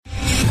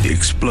The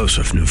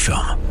explosive new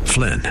film,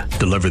 Flynn,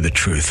 deliver the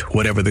truth,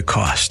 whatever the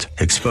cost,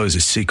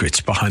 exposes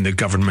secrets behind the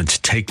government's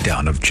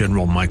takedown of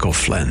General Michael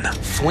Flynn.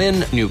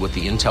 Flynn knew what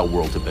the intel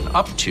world had been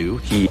up to.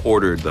 He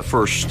ordered the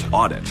first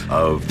audit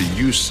of the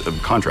use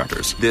of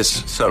contractors.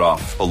 This set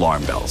off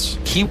alarm bells.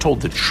 He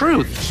told the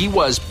truth. He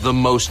was the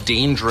most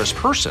dangerous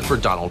person for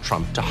Donald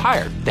Trump to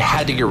hire. They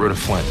had to get rid of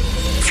Flynn.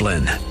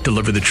 Flynn,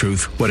 deliver the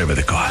truth, whatever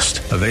the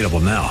cost. Available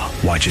now.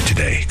 Watch it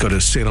today. Go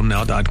to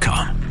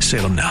salemnow.com.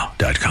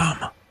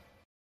 salemnow.com.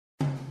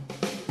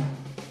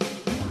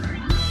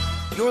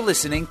 You're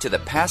listening to the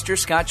Pastor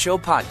Scott Show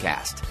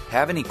podcast.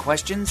 Have any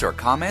questions or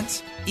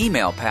comments?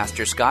 Email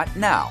Pastor Scott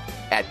now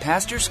at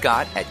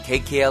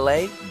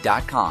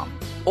pastorscott@kkla.com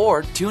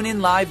or tune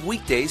in live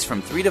weekdays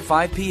from 3 to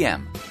 5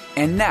 p.m.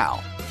 And now,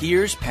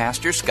 here's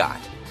Pastor Scott.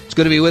 It's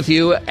good to be with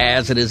you,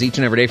 as it is each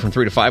and every day from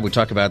 3 to 5. We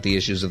talk about the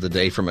issues of the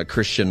day from a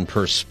Christian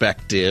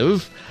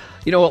perspective.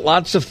 You know,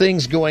 lots of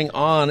things going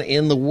on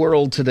in the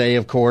world today,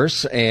 of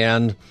course,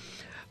 and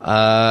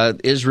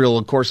Israel,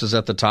 of course, is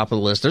at the top of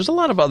the list. There's a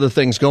lot of other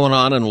things going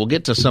on, and we'll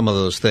get to some of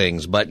those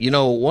things. But, you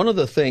know, one of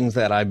the things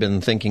that I've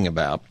been thinking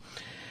about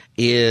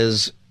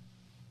is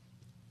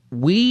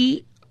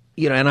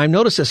and I've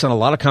noticed this in a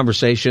lot of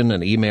conversation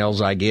and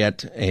emails I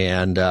get,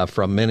 and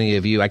from many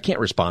of you. I can't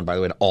respond, by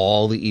the way, to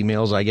all the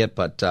emails I get,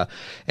 but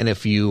and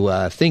if you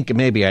think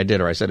maybe I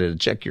did or I said it,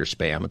 check your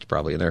spam. It's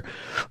probably in there.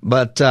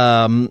 But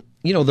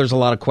you know, there's a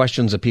lot of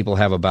questions that people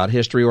have about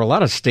history, or a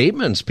lot of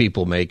statements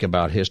people make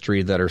about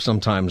history that are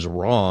sometimes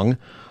wrong.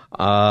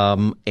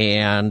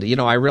 And, you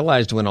know, I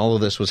realized when all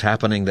of this was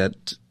happening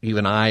that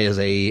even I, as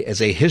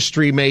a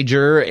history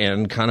major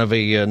and kind of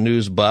a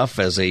news buff,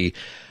 as a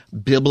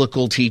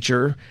biblical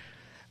teacher,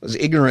 was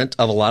ignorant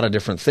of a lot of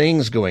different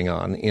things going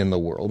on in the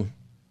world.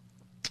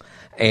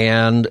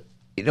 And,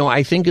 you know,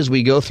 I think as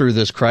we go through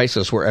this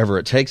crisis, wherever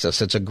it takes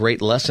us, it's a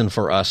great lesson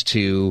for us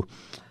to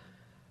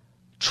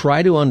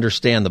try to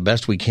understand the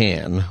best we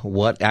can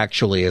what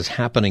actually is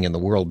happening in the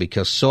world,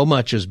 because so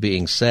much is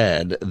being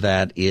said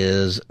that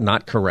is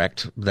not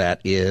correct,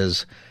 that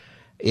is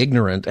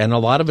ignorant, and a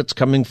lot of it's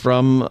coming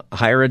from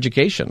higher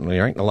education,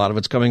 right? A lot of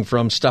it's coming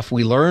from stuff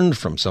we learned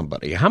from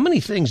somebody. How many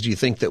things do you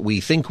think that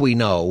we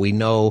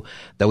know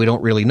that we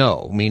don't really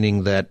know,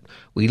 meaning that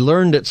we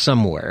learned it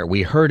somewhere,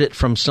 we heard it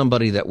from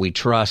somebody that we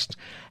trust,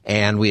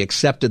 and we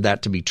accepted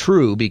that to be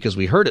true because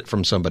we heard it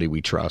from somebody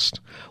we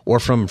trust, or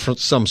from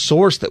some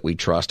source that we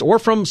trust, or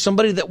from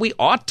somebody that we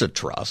ought to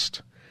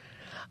trust?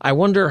 I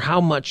wonder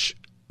how much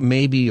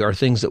maybe are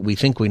things that we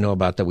think we know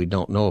about that we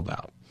don't know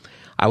about.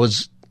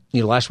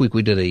 Last week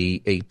we did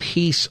a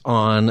piece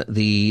on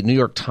the New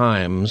York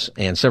Times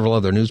and several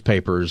other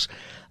newspapers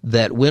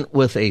that went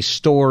with a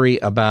story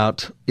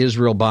about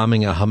Israel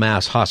bombing a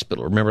Hamas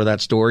hospital. Remember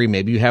that story?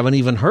 Maybe you haven't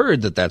even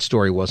heard that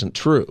story wasn't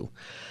true.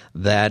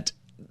 That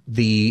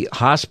the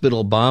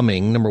hospital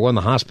bombing, number one,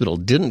 the hospital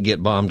didn't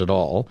get bombed at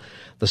all.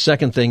 The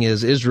second thing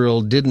is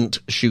Israel didn't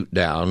shoot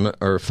down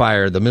or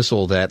fire the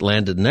missile that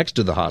landed next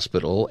to the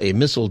hospital. A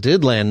missile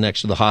did land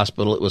next to the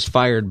hospital. It was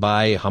fired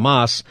by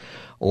Hamas,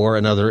 or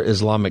another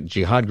Islamic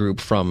Jihad group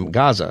from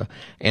Gaza,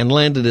 and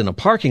landed in a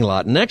parking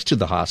lot next to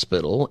the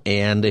hospital,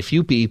 and a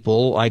few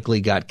people likely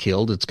got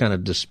killed. It's kind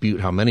of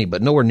dispute how many,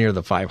 but nowhere near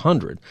the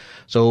 500.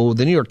 So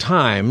the New York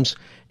Times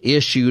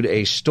issued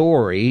a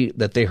story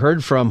that they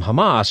heard from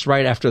Hamas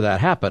right after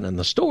that happened, and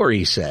the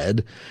story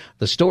said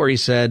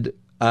Israelis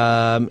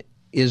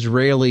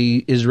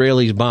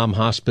bomb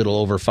hospital,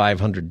 over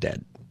 500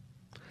 dead.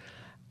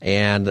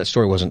 And that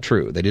story wasn't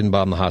true. They didn't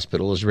bomb the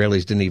hospital.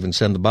 Israelis didn't even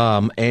send the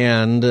bomb,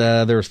 and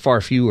there's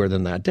far fewer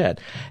than that dead.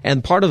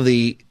 And part of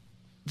the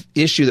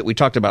issue that we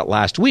talked about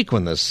last week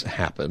when this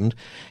happened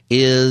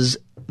is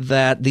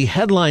that the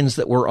headlines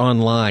that were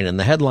online and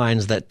the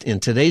headlines that in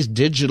today's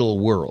digital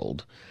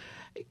world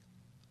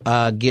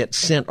get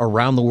sent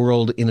around the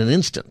world in an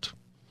instant.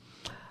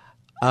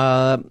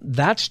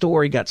 That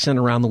story got sent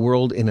around the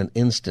world in an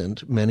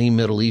instant. Many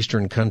Middle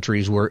Eastern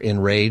countries were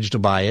enraged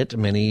by it.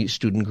 Many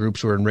student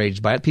groups were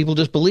enraged by it. People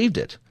just believed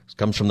it. This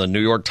comes from the New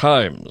York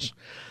Times.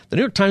 The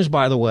New York Times,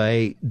 by the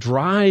way,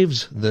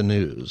 drives the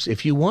news.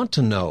 If you want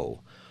to know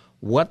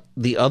what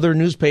the other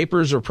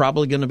newspapers are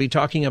probably going to be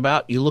talking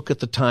about, you look at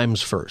the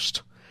Times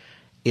first.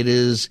 It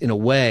is, in a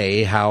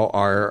way, how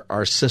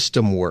our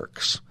system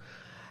works.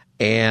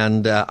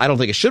 And I don't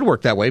think it should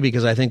work that way,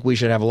 because I think we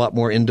should have a lot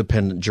more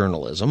independent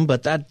journalism,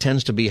 but that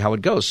tends to be how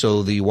it goes.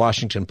 So the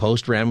Washington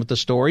Post ran with the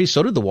story.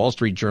 So did the Wall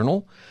Street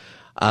Journal.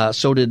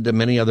 So did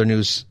many other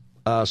news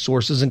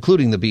sources,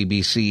 including the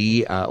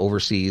BBC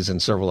overseas and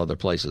several other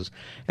places.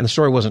 And the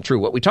story wasn't true.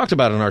 What we talked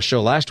about in our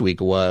show last week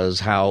was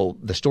how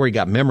the story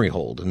got memory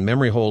hold. And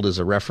memory hold is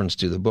a reference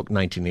to the book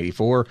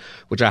 1984,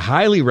 which I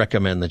highly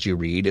recommend that you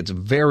read. It's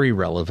very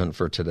relevant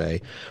for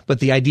today.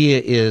 But the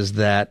idea is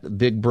that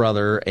Big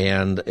Brother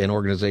and an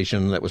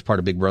organization that was part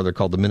of Big Brother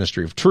called the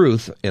Ministry of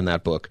Truth in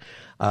that book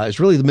is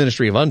really the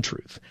Ministry of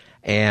Untruth.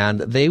 And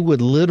they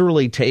would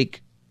literally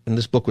take and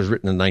this book was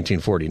written in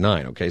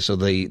 1949, okay? So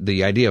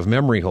the idea of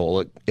memory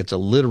hole, it's a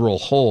literal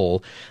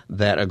hole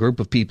that a group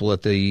of people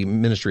at the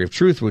Ministry of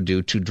Truth would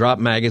do to drop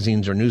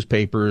magazines or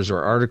newspapers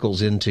or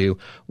articles into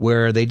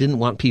where they didn't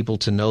want people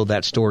to know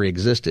that story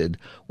existed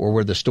or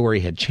where the story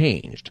had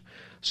changed.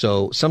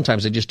 So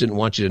sometimes they just didn't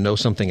want you to know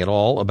something at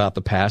all about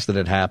the past that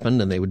had happened,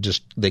 and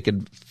they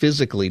could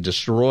physically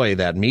destroy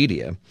that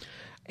media.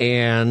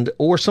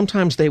 Or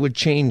sometimes they would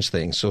change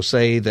things. So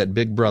say that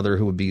Big Brother,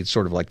 who would be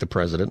sort of like the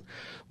president,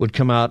 would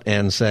come out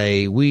and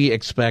say, we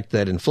expect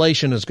that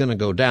inflation is going to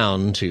go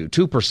down to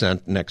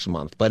 2% next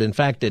month. But in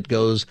fact, it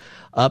goes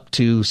up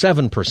to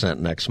 7%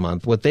 next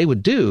month. What they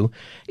would do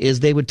is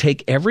they would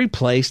take every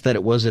place that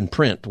it was in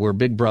print where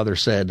Big Brother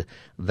said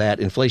that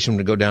inflation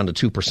would go down to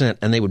 2%,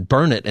 and they would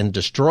burn it and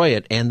destroy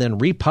it and then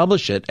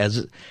republish it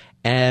as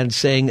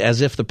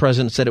if the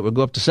president said it would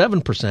go up to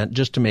 7%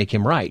 just to make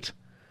him right.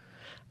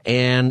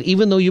 And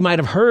even though you might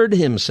have heard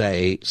him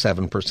say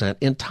 7%,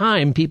 in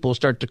time, people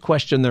start to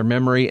question their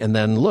memory. And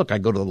then, look, I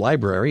go to the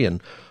library,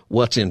 and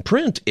what's in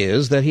print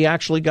is that he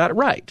actually got it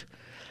right.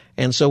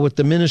 And so what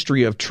the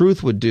Ministry of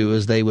Truth would do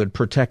is they would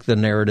protect the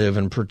narrative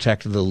and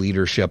protect the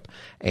leadership.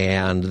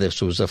 And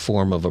this was a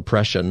form of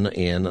oppression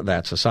in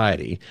that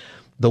society.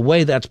 The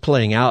way that's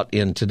playing out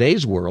in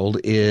today's world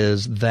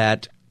is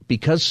that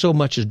because so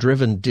much is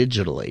driven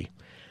digitally,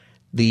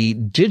 the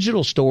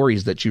digital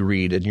stories that you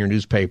read in your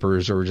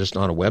newspapers or just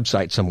on a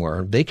website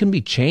somewhere, they can be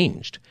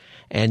changed.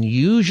 And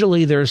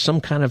usually there's some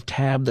kind of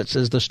tab that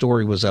says the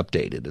story was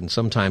updated. And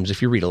sometimes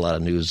if you read a lot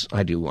of news,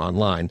 I do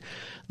online,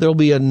 there'll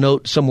be a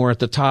note somewhere at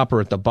the top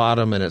or at the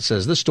bottom, and it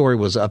says this story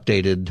was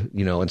updated,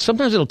 and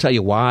sometimes it'll tell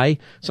you why.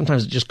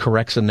 Sometimes it just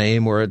corrects a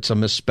name or it's a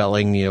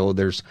misspelling.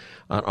 There's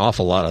an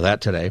awful lot of that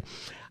today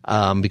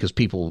because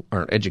people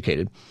aren't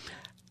educated.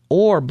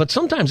 But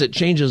sometimes it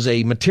changes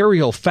a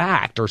material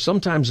fact, or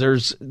sometimes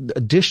there's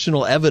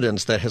additional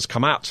evidence that has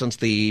come out since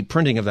the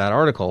printing of that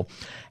article.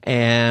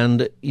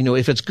 And,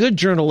 if it's good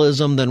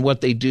journalism, then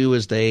what they do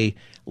is they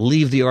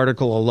leave the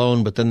article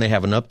alone, but then they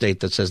have an update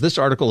that says this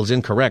article is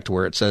incorrect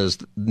where it says,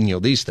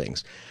 these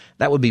things.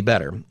 That would be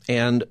better.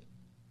 And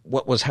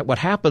what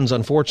happens,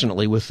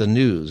 unfortunately, with the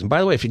news, and by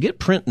the way, if you get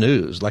print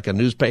news, like a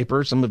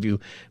newspaper, some of you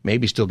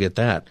maybe still get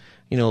that,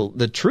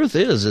 the truth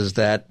is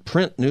that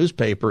print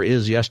newspaper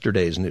is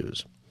yesterday's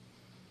news.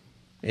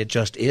 It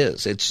just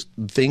is.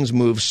 Things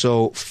move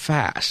so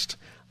fast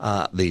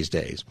these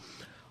days.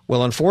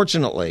 Well,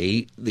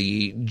 unfortunately,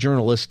 the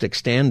journalistic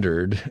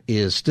standard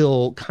is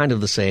still kind of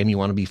the same. You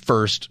want to be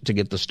first to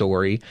get the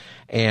story,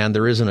 and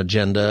there is an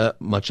agenda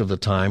much of the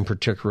time,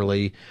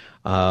 particularly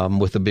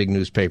with the big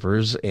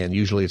newspapers, and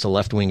usually it's a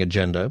left-wing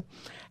agenda.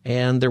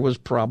 And there was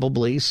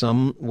probably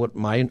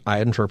I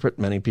interpret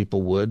many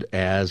people would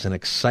as an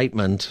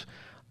excitement,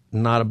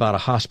 not about a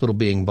hospital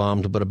being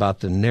bombed, but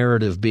about the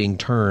narrative being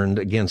turned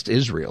against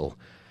Israel.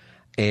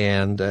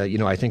 And,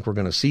 I think we're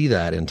going to see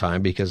that in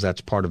time because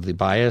that's part of the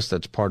bias.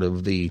 That's part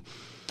of the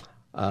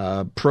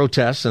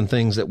protests and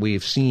things that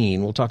we've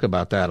seen. We'll talk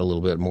about that a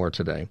little bit more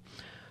today.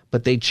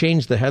 But they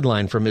changed the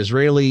headline from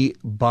Israeli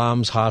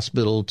bombs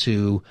hospital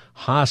to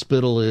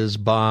hospital is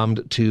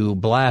bombed to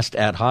blast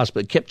at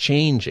hospital. It kept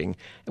changing.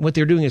 And what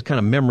they're doing is kind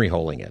of memory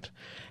holing it.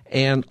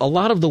 And a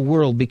lot of the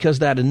world, because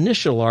that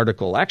initial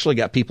article actually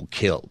got people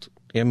killed.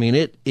 I mean,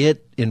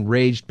 it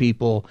enraged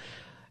people,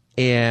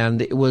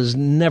 and it was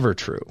never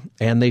true.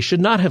 And they should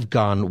not have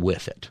gone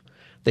with it.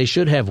 They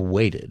should have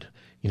waited,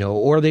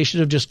 or they should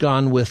have just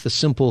gone with the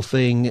simple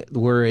thing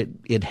where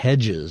it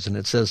hedges and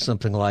it says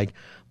something like,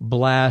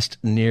 blast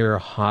near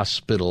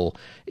hospital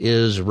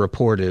is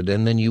reported,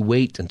 and then you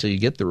wait until you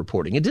get the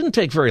reporting. It didn't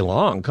take very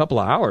long, a couple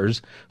of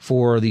hours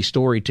for the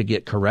story to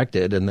get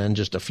corrected, and then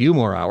just a few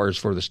more hours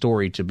for the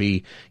story to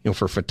be,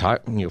 for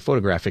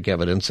photographic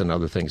evidence and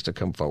other things to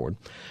come forward.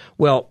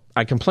 Well,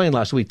 I complained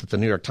last week that the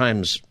New York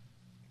Times,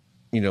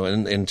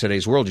 in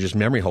today's world, you just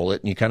memory hole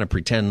it and you kind of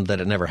pretend that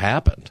it never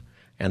happened,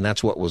 and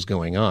that's what was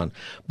going on.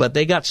 But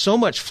they got so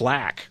much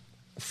flack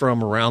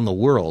from around the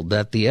world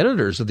that the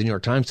editors of the New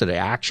York Times today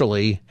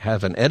actually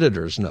have an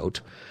editor's note,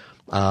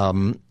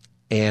 and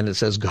it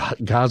says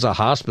Gaza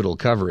hospital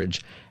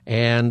coverage,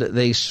 and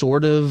they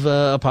sort of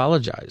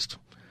apologized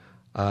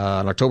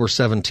on October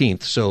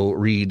 17th, so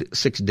read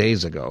 6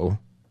 days ago.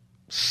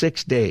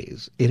 6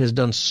 days. It has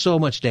done so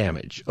much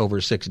damage over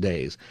 6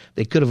 days.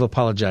 They could have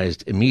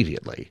apologized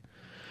immediately.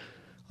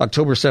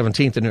 October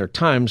 17th, the New York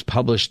Times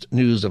published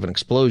news of an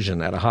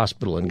explosion at a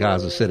hospital in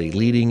Gaza City,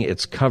 leading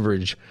its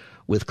coverage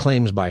with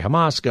claims by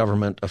Hamas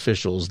government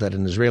officials that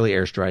an Israeli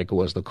airstrike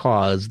was the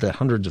cause, that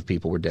hundreds of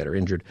people were dead or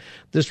injured.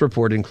 This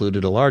report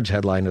included a large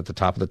headline at the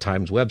top of the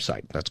Times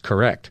website. That's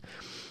correct.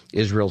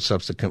 Israel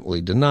subsequently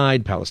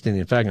denied.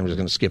 Palestinian faction, I'm just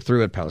going to skip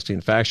through it.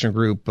 Palestinian faction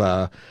group,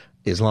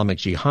 Islamic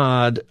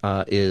Jihad,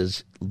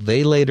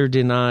 they later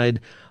denied.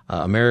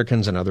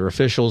 Americans and other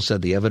officials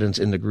said the evidence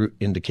in the group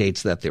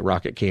indicates that the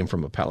rocket came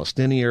from a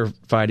Palestinian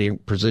fighting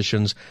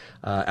positions.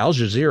 Al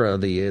Jazeera,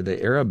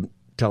 the Arab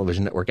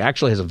television network,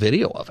 actually has a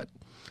video of it.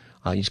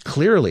 He's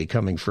clearly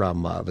coming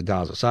from the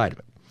Gaza side of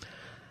it.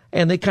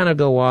 And they kind of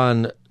go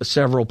on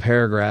several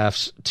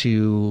paragraphs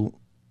to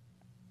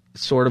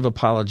sort of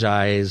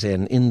apologize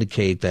and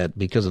indicate that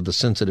because of the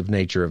sensitive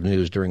nature of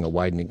news during a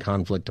widening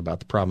conflict about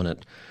the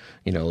prominent,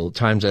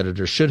 Times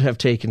editor should have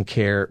taken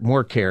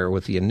more care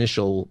with the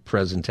initial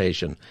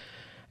presentation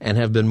and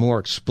have been more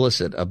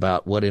explicit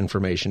about what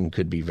information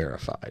could be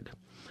verified.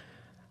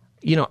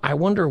 I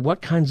wonder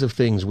what kinds of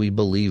things we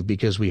believe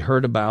because we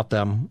heard about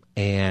them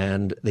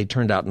and they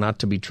turned out not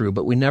to be true,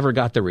 but we never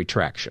got the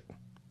retraction,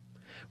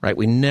 right?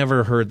 We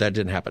never heard that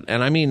didn't happen.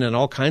 And I mean in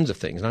all kinds of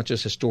things, not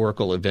just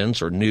historical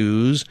events or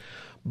news,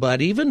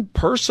 but even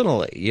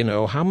personally.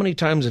 How many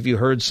times have you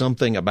heard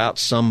something about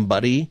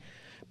somebody,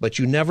 but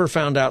you never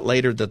found out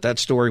later that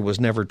story was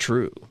never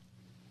true?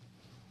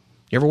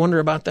 You ever wonder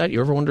about that?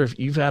 You ever wonder if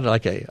you've had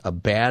like a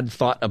bad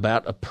thought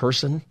about a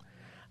person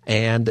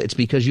and it's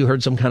because you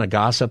heard some kind of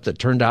gossip that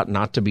turned out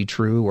not to be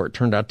true, or it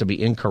turned out to be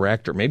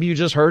incorrect, or maybe you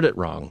just heard it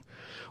wrong,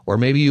 or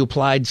maybe you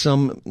applied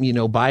some,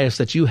 bias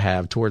that you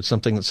have towards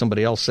something that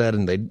somebody else said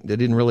and they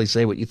didn't really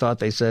say what you thought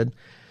they said.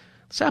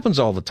 This happens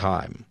all the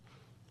time.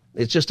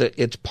 It's just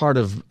it's part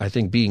of, I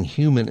think, being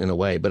human in a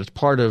way, but it's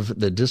part of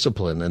the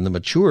discipline and the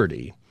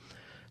maturity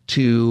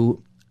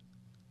to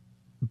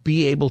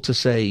be able to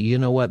say, you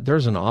know what,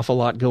 there's an awful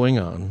lot going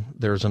on.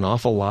 There's an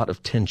awful lot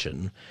of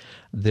tension.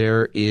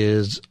 There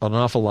is an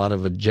awful lot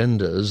of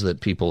agendas that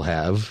people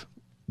have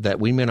that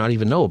we may not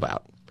even know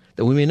about,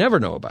 that we may never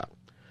know about,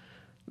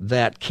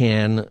 that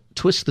can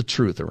twist the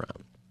truth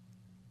around.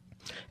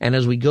 And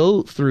as we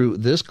go through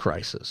this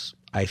crisis,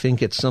 I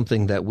think it's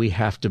something that we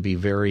have to be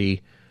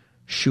very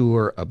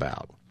sure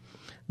about,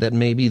 that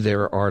maybe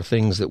there are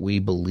things that we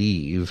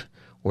believe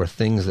or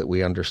things that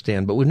we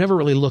understand, but we've never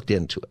really looked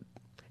into it.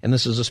 And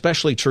this is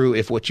especially true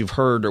if what you've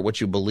heard or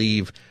what you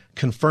believe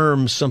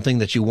confirms something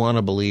that you want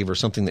to believe or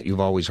something that you've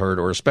always heard,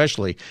 or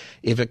especially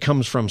if it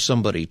comes from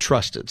somebody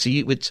trusted.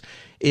 See,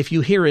 if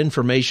you hear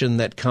information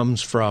that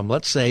comes from,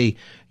 let's say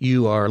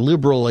you are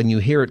liberal and you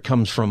hear it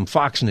comes from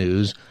Fox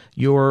News,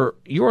 your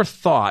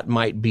thought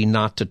might be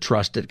not to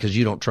trust it because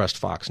you don't trust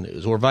Fox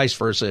News, or vice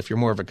versa. If you're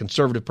more of a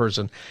conservative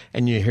person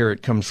and you hear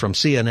it comes from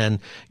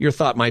CNN, your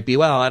thought might be,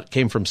 well, that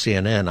came from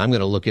CNN. I'm going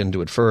to look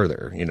into it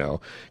further,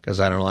 because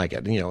I don't like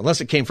it.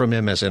 Unless it came from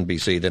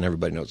MSNBC, then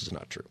everybody knows it's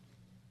not true.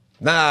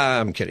 Nah,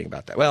 I'm kidding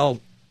about that.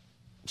 Well,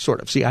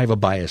 sort of. See, I have a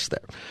bias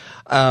there.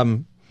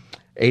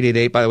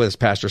 888, by the way, this is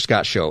Pastor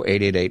Scott Show,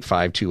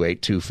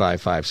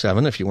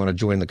 888-528-2557. If you want to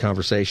join the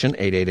conversation,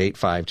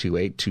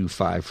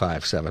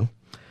 888-528-2557.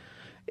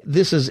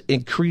 This is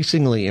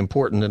increasingly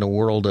important in a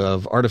world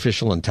of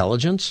artificial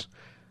intelligence,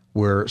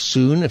 where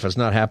soon, if it's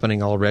not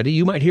happening already,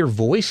 you might hear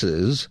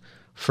voices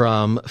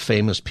from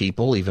famous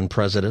people, even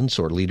presidents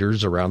or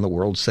leaders around the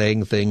world,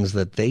 saying things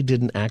that they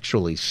didn't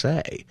actually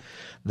say,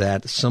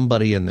 that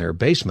somebody in their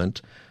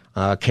basement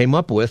came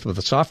up with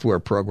a software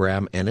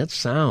program, and it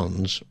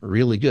sounds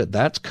really good.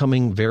 That's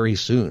coming very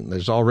soon.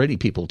 There's already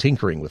people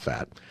tinkering with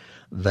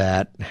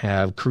that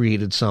have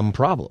created some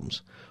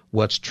problems.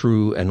 What's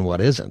true and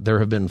what isn't. There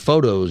have been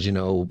photos,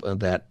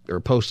 that are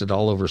posted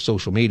all over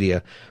social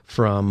media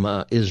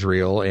from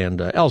Israel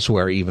and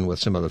elsewhere, even with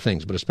some other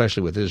things, but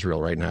especially with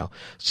Israel right now.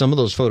 Some of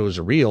those photos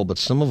are real, but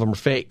some of them are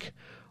fake,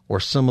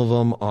 or some of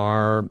them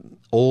are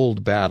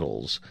old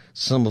battles.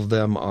 Some of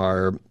them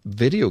are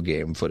video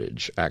game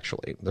footage,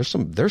 actually. There's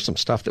some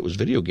stuff that was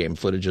video game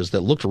footages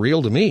that looked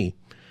real to me.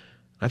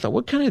 I thought,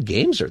 what kind of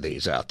games are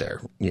these out there,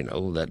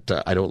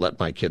 that I don't let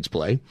my kids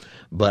play,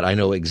 but I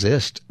know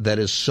exist, that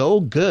is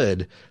so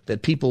good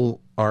that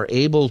people are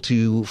able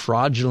to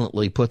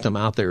fraudulently put them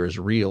out there as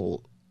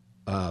real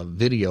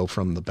video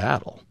from the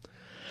battle.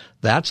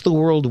 That's the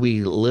world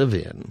we live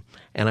in.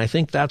 And I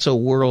think that's a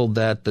world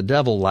that the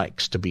devil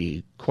likes, to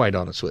be quite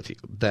honest with you,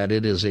 that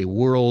it is a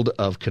world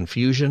of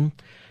confusion.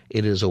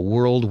 It is a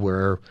world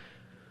where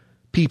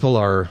people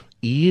are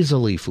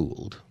easily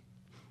fooled,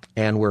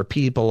 and where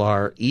people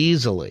are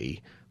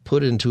easily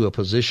put into a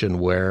position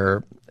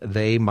where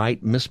they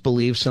might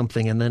misbelieve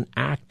something and then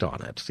act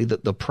on it. See,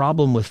 the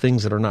problem with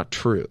things that are not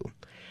true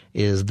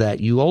is that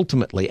you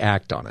ultimately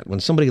act on it. When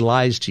somebody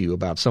lies to you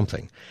about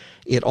something,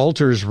 it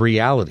alters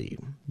reality,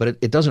 but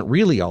it doesn't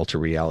really alter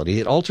reality.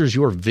 It alters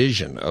your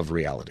vision of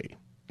reality,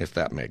 if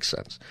that makes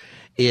sense.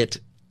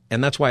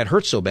 And that's why it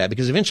hurts so bad,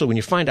 because eventually when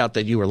you find out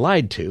that you were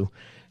lied to,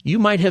 you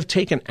might have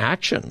taken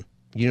action.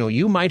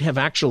 You might have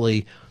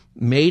actually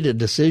made a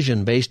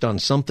decision based on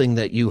something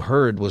that you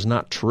heard was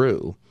not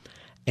true,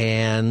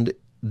 and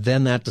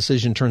then that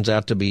decision turns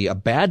out to be a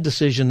bad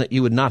decision that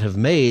you would not have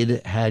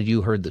made had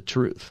you heard the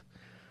truth.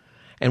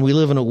 And we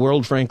live in a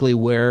world, frankly,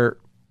 where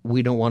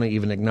we don't want to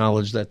even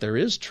acknowledge that there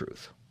is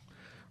truth,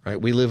 right?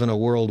 We live in a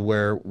world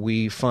where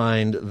we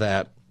find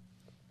that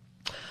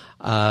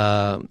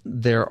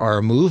there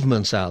are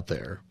movements out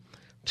there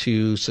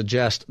to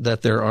suggest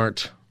that there are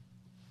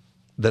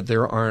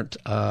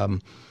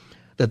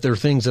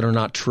things that are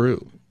not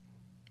true,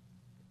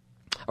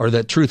 or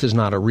that truth is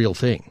not a real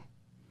thing,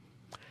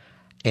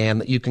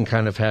 and that you can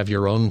kind of have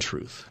your own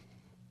truth.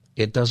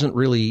 It doesn't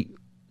really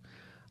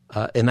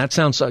And that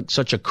sounds like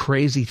such a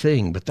crazy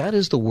thing, but that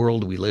is the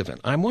world we live in.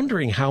 I'm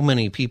wondering how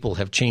many people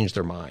have changed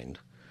their mind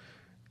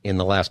in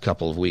the last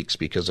couple of weeks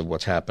because of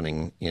what's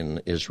happening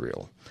in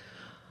Israel,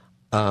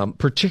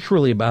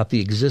 particularly about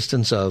the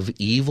existence of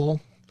evil,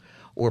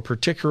 or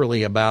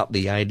particularly about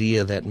the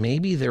idea that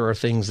maybe there are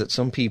things that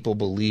some people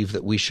believe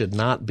that we should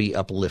not be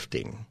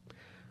uplifting.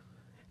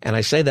 And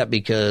I say that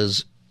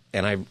because,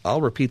 and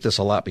I'll repeat this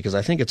a lot because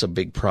I think it's a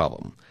big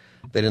problem,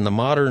 that in the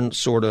modern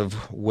sort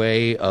of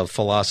way of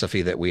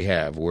philosophy that we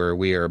have, where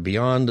we are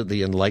beyond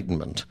the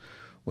Enlightenment,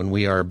 when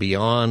we are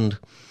beyond,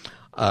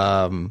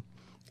 a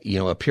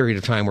period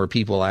of time where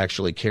people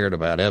actually cared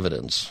about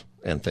evidence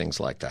and things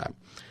like that,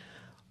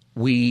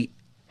 we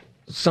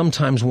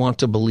sometimes want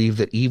to believe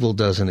that evil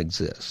doesn't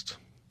exist,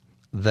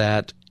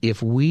 that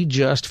if we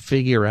just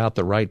figure out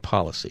the right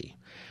policy,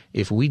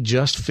 if we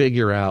just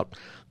figure out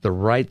the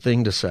right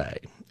thing to say,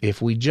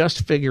 if we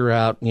just figure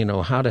out,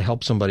 how to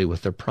help somebody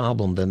with their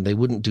problem, then they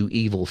wouldn't do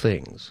evil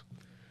things.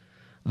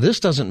 This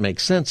doesn't make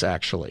sense,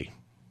 actually,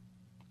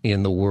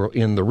 in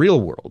the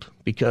real world,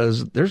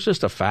 because there's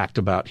just a fact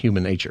about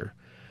human nature.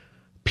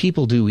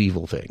 People do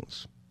evil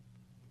things.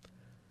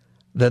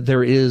 That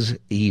there is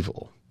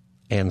evil.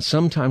 And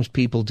sometimes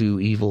people do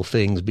evil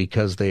things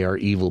because they are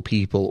evil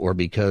people or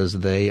because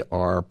they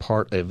are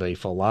part of a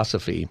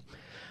philosophy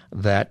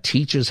that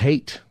teaches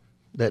hate,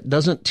 that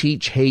doesn't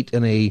teach hate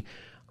in a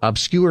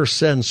obscure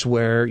sense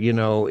where,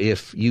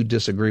 if you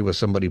disagree with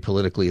somebody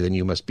politically, then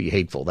you must be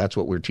hateful. That's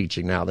what we're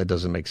teaching now. That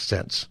doesn't make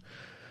sense.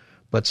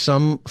 But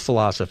some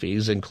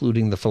philosophies,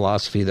 including the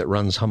philosophy that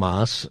runs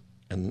Hamas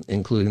and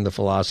including the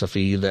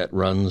philosophy that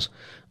runs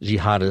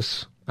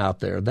jihadists out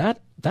there, that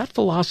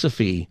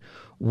philosophy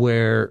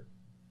where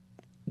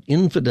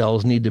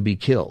infidels need to be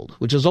killed,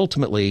 which is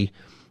ultimately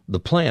the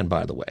plan,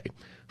 by the way.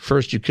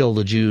 First, you kill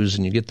the Jews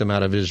and you get them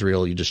out of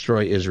Israel, you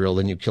destroy Israel,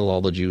 then you kill all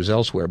the Jews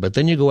elsewhere. But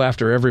then you go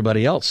after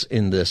everybody else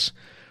in this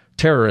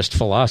terrorist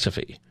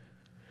philosophy.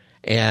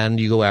 And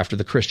you go after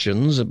the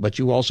Christians, but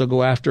you also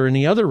go after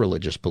any other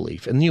religious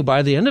belief. And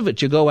by the end of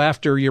it, you go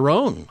after your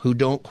own, who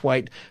don't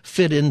quite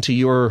fit into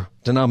your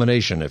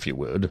denomination, if you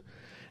would,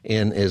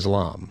 in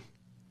Islam.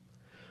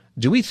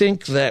 Do we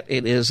think that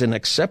it is an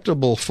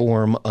acceptable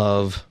form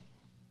of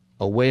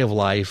a way of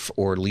life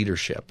or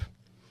leadership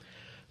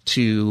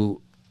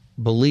to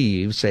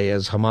believe, say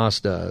as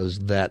Hamas does,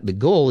 that the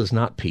goal is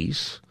not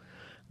peace,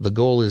 the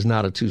goal is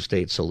not a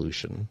two-state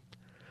solution,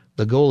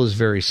 the goal is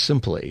very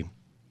simply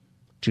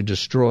to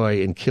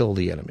destroy and kill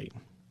the enemy?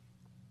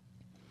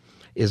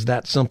 Is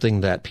that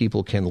something that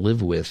people can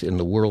live with in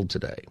the world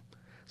today?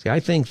 See, I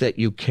think that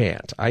you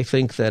can't. I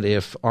think that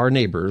if our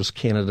neighbors,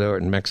 Canada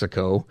and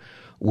Mexico,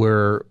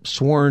 were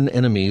sworn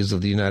enemies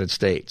of the United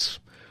States,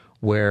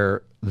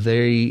 where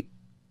they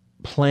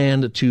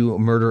planned to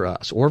murder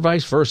us, or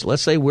vice versa.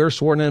 Let's say we're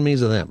sworn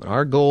enemies of them.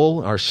 Our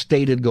goal, our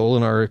stated goal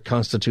in our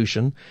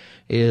Constitution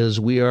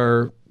is we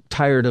are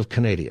tired of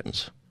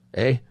Canadians,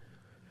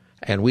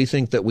 and we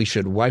think that we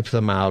should wipe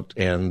them out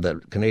and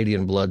that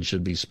Canadian blood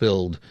should be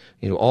spilled,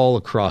 all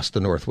across the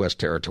Northwest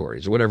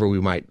Territories, or whatever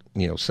we might,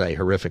 say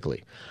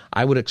horrifically.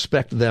 I would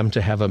expect them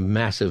to have a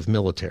massive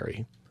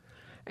military,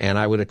 and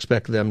I would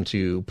expect them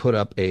to put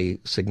up a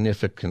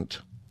significant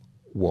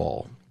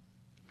wall.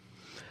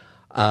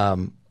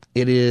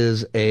 It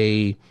is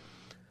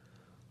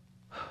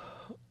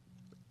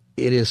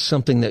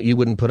something that you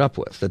wouldn't put up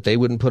with, that they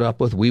wouldn't put up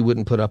with, we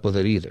wouldn't put up with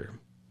it either.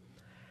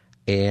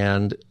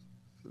 And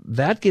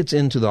that gets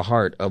into the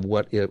heart of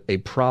what a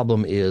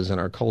problem is in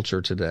our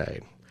culture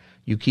today.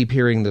 You keep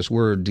hearing this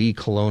word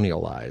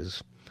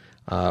decolonialize,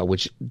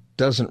 which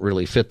doesn't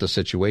really fit the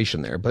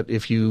situation there. But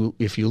if you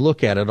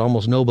look at it,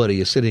 almost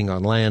nobody is sitting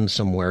on land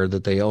somewhere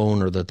that they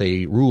own or that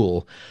they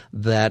rule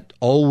that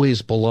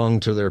always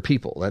belonged to their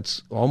people.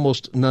 That's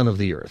almost none of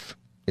the earth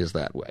is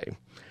that way.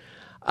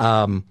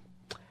 And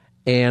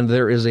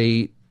there is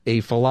a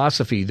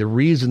philosophy,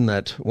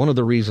 one of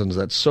the reasons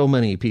that so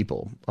many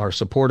people are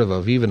supportive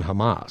of even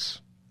Hamas.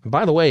 And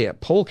by the way, a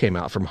poll came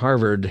out from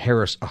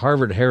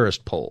Harvard-Harris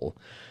poll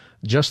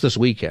just this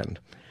weekend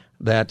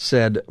that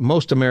said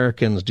most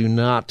Americans do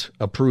not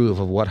approve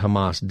of what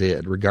Hamas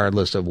did,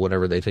 regardless of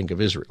whatever they think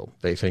of Israel.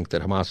 They think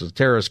that Hamas is a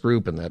terrorist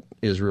group and that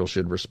Israel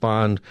should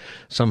respond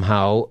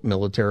somehow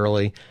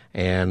militarily,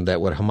 and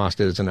that what Hamas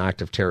did is an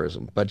act of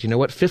terrorism. But you know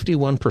what?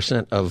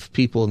 51% of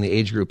people in the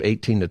age group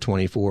 18 to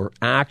 24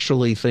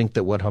 actually think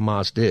that what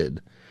Hamas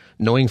did,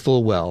 knowing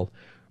full well,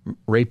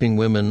 raping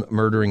women,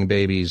 murdering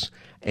babies,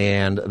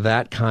 and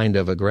that kind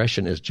of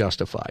aggression is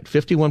justified.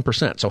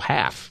 51%, so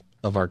half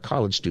of our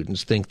college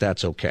students think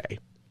that's okay.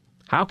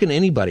 How can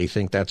anybody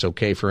think that's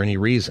okay for any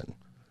reason,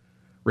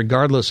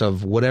 regardless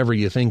of whatever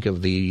you think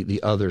of the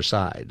other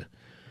side?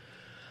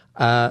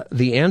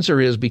 The answer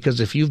is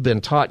because if you've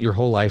been taught your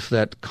whole life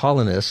that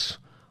colonists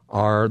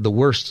are the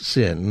worst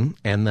sin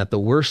and that the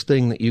worst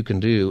thing that you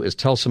can do is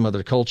tell some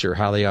other culture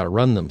how they ought to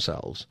run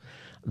themselves,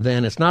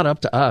 then it's not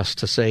up to us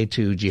to say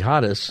to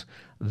jihadists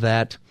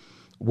that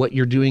what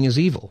you're doing is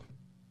evil.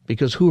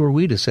 Because who are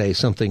we to say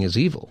something is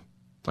evil?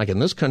 Like in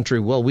this country,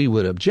 well, we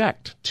would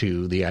object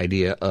to the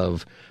idea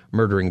of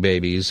murdering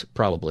babies,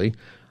 probably.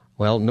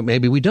 Well,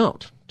 maybe we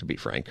don't, to be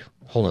frank.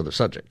 Whole other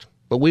subject.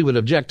 But we would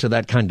object to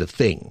that kind of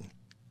thing,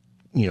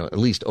 at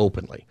least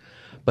openly.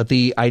 But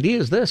the idea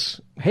is this.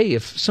 Hey,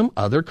 if some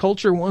other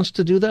culture wants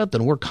to do that,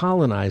 then we're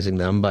colonizing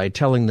them by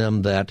telling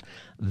them that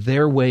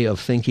their way of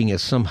thinking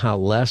is somehow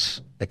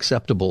less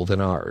acceptable than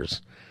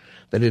ours,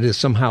 that it is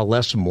somehow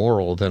less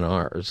moral than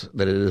ours,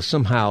 that it is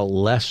somehow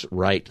less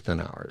right than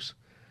ours.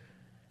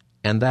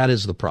 And that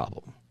is the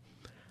problem.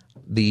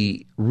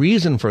 The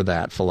reason for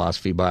that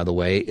philosophy, by the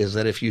way, is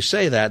that if you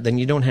say that, then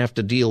you don't have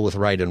to deal with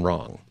right and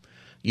wrong.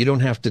 You don't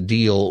have to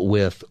deal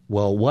with,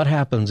 well, what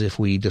happens if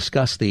we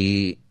discuss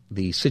the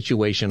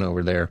situation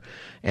over there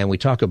and we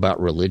talk about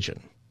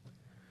religion?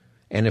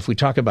 And if we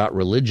talk about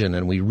religion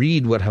and we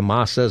read what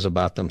Hamas says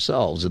about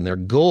themselves and their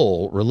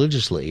goal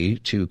religiously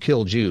to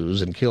kill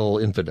Jews and kill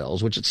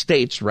infidels, which it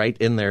states right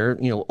in there,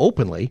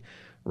 openly,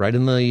 right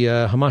in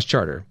the Hamas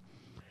charter.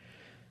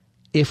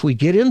 If we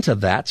get into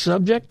that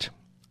subject,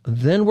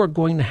 then we're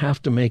going to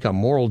have to make a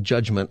moral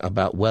judgment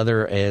about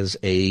whether, as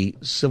a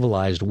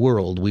civilized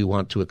world, we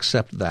want to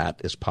accept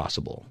that as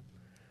possible.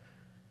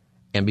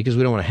 And because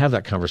we don't want to have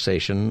that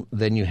conversation,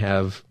 then you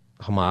have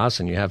Hamas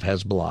and you have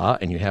Hezbollah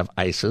and you have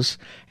ISIS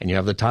and you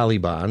have the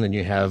Taliban and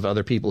you have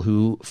other people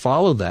who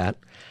follow that,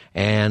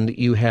 and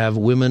you have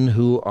women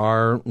who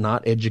are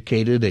not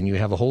educated, and you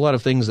have a whole lot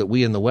of things that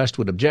we in the West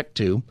would object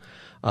to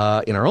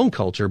in our own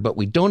culture, but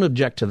we don't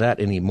object to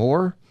that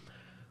anymore.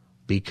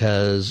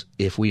 Because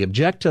if we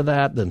object to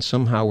that, then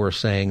somehow we're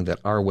saying that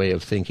our way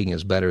of thinking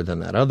is better than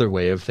that other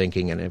way of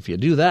thinking. And if you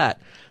do that,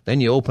 then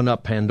you open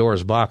up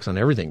Pandora's box on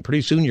everything.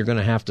 Pretty soon you're going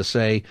to have to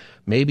say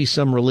maybe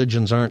some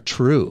religions aren't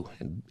true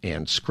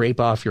and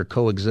scrape off your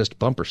coexist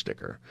bumper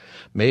sticker.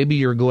 Maybe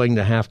you're going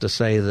to have to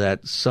say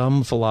that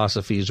some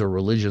philosophies or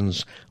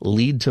religions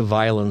lead to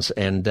violence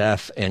and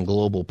death and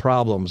global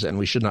problems, and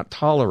we should not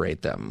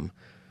tolerate them.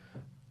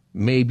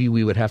 Maybe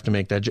we would have to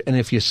make that. And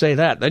if you say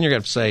that, then you're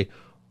going to have to say,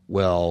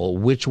 well,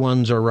 which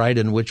ones are right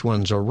and which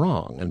ones are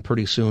wrong? And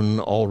pretty soon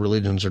all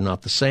religions are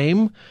not the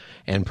same.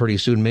 And pretty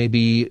soon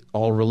maybe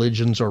all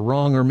religions are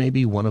wrong, or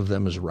maybe one of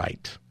them is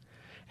right.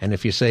 And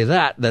if you say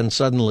that, then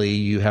suddenly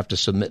you have to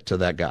submit to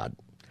that God.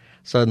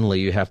 Suddenly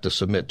you have to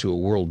submit to a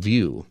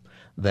worldview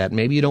that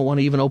maybe you don't want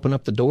to even open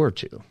up the door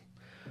to.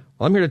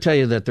 Well, I'm here to tell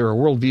you that there are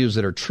worldviews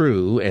that are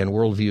true and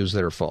worldviews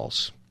that are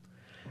false.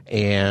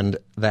 And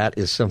that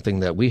is something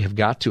that we have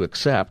got to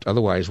accept.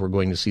 Otherwise, we're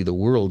going to see the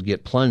world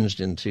get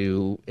plunged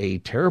into a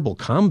terrible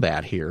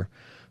combat here,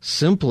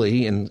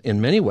 simply in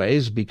many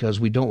ways because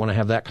we don't want to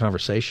have that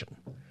conversation.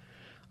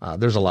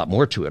 There's a lot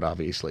more to it,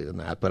 obviously, than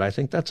that, but I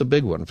think that's a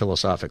big one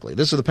philosophically.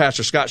 This is the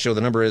Pastor Scott Show.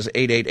 The number is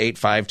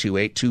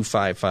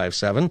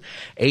 888-528-2557,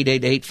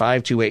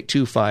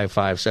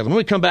 888-528-2557. When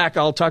we come back,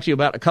 I'll talk to you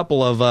about a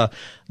couple of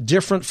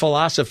different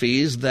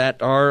philosophies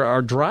that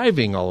are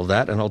driving all of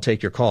that, and I'll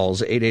take your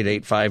calls,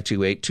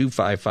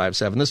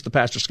 888-528-2557. This is the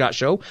Pastor Scott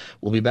Show.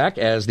 We'll be back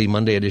as the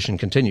Monday edition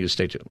continues.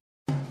 Stay tuned.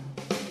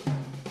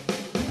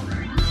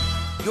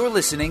 You're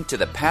listening to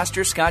the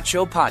Pastor Scott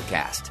Show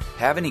podcast.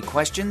 Have any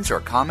questions or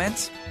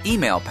comments?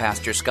 Email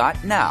Pastor Scott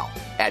now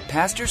at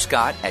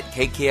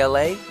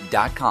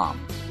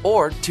pastorscott@kkla.com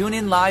or tune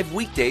in live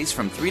weekdays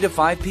from 3 to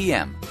 5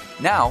 p.m.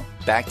 Now,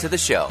 back to the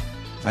show.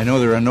 I know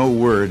there are no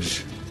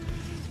words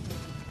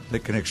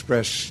that can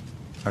express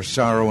our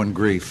sorrow and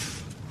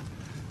grief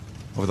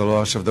over the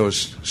loss of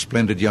those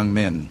splendid young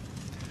men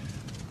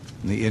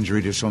and the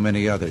injury to so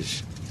many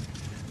others.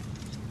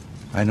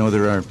 I know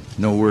there are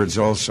no words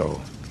also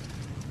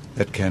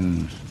that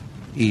can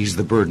ease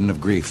the burden of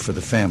grief for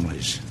the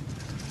families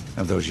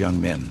of those young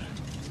men.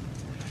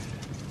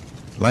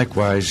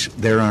 Likewise,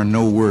 there are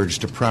no words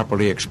to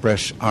properly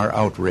express our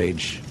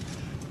outrage,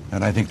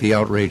 and I think the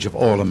outrage of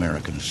all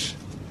Americans,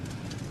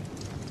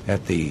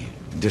 at the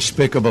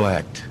despicable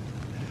act,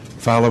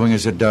 following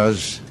as it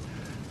does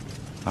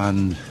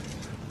on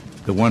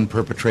the one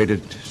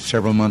perpetrated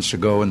several months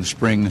ago in the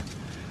spring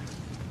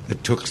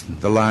that took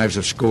the lives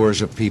of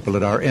scores of people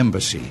at our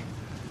embassy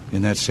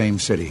in that same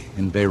city,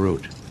 in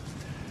Beirut.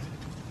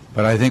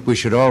 But I think we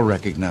should all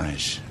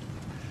recognize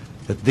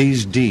that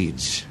these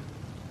deeds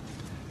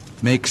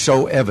make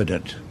so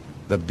evident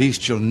the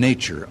bestial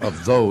nature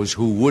of those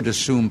who would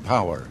assume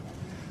power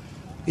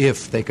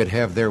if they could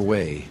have their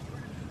way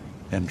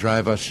and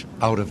drive us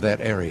out of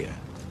that area,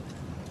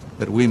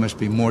 that we must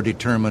be more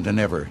determined than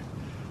ever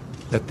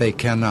that they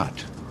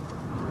cannot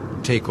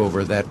take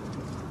over that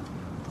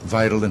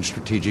vital and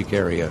strategic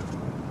area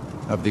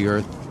of the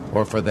earth,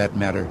 or for that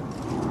matter,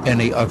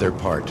 any other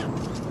part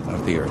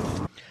of the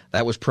earth.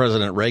 That was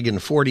President Reagan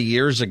 40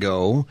 years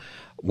ago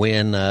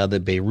when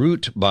the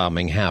Beirut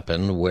bombing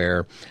happened,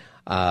 where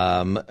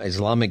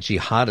Islamic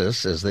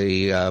jihadists, as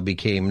they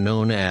became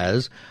known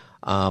as,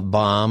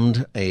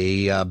 bombed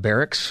a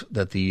barracks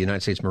that the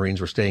United States Marines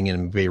were staying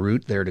in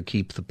Beirut there to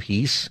keep the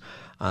peace.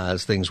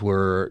 as things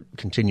were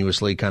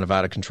continuously kind of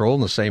out of control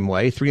in the same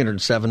way.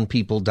 307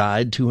 people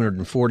died,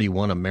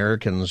 241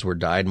 Americans were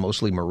died,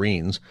 mostly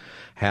Marines,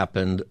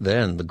 happened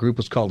then. The group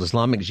was called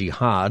Islamic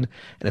Jihad,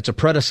 and it's a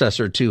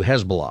predecessor to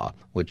Hezbollah,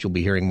 which you'll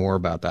be hearing more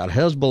about that.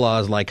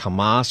 Hezbollah is like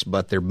Hamas,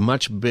 but they're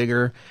much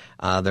bigger.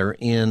 They're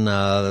in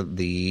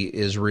the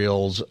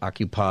Israel's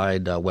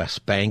occupied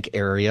West Bank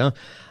area,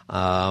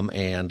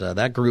 and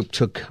that group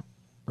took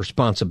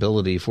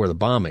responsibility for the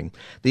bombing.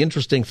 The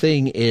interesting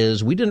thing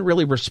is we didn't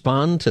really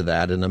respond to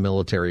that in a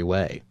military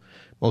way.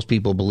 Most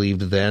people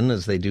believed then,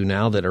 as they do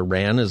now, that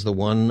Iran is the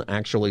one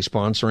actually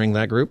sponsoring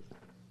that group,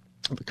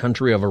 the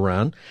country of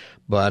Iran.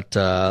 But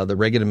the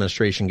Reagan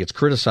administration gets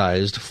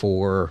criticized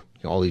for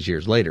all these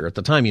years later. At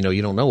the time, you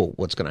don't know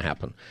what's going to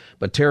happen.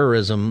 But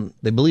terrorism,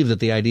 they believe that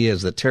the idea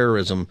is that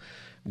terrorism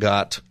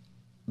got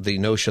the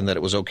notion that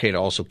it was okay to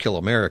also kill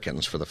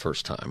Americans for the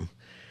first time.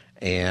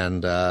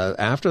 And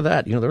after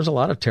that, there was a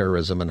lot of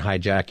terrorism and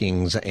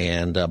hijackings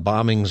and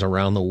bombings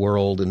around the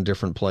world in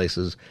different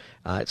places.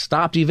 It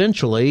stopped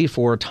eventually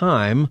for a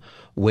time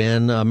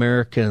when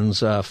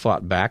Americans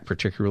fought back,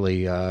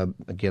 particularly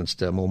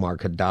against Muammar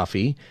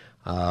Gaddafi.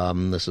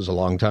 This is a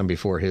long time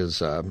before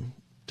his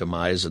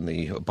demise in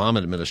the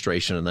Obama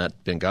administration and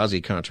that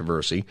Benghazi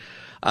controversy.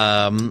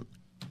 And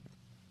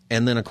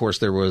then, of course,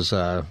 there was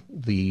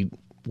the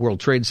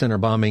World Trade Center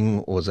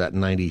bombing was at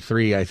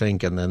 93, I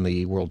think, and then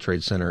the World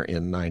Trade Center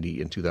in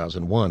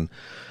 2001,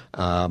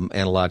 and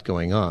a lot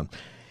going on.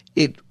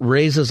 It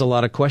raises a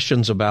lot of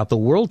questions about the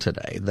world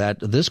today, that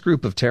this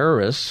group of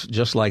terrorists,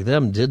 just like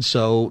them, did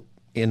so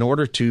in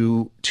order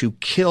to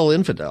kill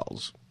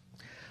infidels.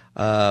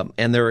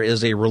 And there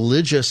is a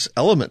religious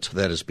element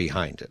that is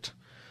behind it.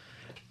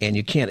 And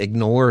you can't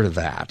ignore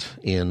that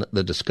in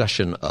the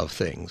discussion of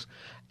things.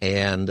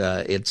 And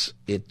it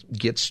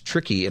gets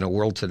tricky in a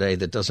world today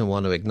that doesn't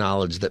want to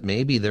acknowledge that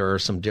maybe there are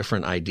some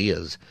different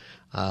ideas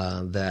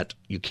that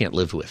you can't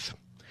live with.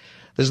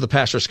 This is the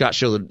Pastor Scott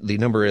Show. The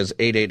number is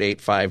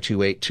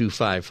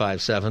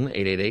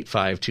 888-528-2557,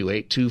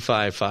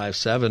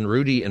 888-528-2557.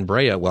 Rudy and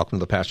Brea, welcome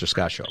to the Pastor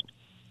Scott Show.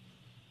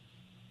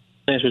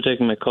 Thanks for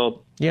taking my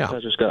call, yeah.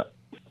 Pastor Scott.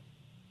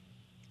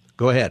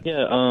 Go ahead.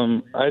 Yeah,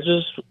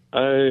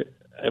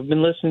 I've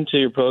been listening to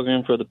your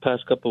program for the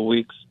past couple of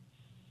weeks.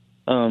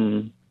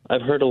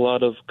 I've heard a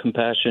lot of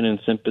compassion and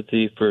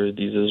sympathy for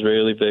these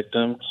Israeli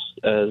victims,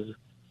 as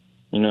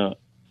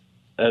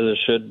it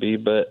should be,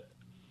 but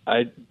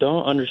I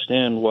don't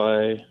understand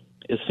why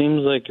it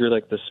seems like you're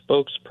like the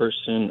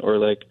spokesperson or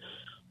like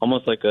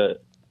almost like a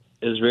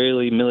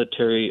Israeli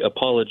military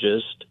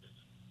apologist,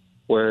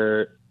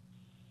 where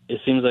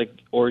it seems like,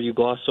 or you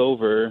gloss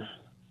over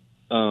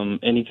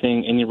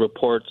any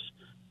reports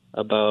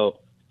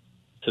about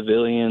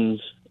civilians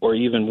or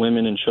even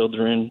women and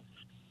children,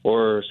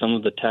 or some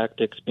of the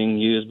tactics being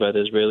used by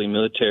the Israeli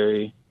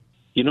military.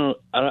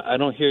 I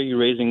don't hear you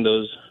raising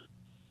those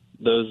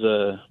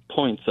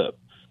points up.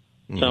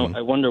 Mm-hmm. So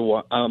I wonder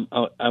why.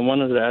 I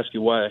wanted to ask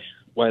you why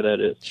that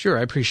is. Sure,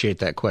 I appreciate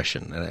that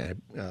question, and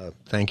I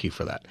thank you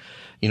for that.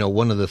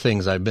 One of the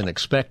things I've been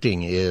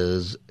expecting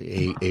is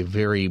a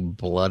very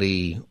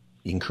bloody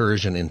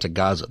incursion into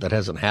Gaza. That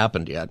hasn't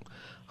happened yet.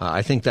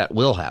 I think that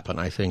will happen.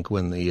 I think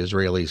when the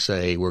Israelis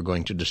say we're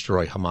going to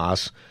destroy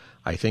Hamas,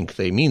 I think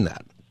they mean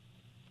that.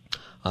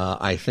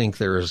 I think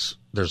there's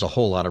a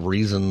whole lot of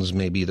reasons.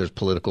 Maybe there's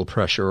political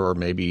pressure, or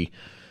maybe,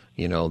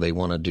 they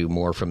want to do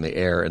more from the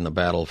air in the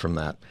battle from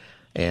that.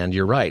 And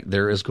you're right.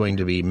 There is going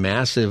to be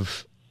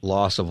massive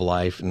loss of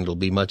life, and it'll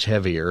be much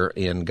heavier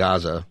in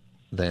Gaza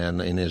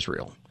than in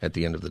Israel at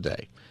the end of the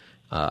day.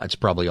 It's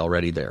probably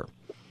already there.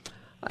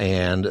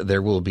 And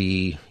there will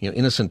be,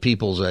 innocent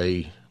people's,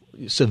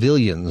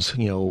 civilians,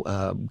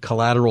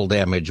 collateral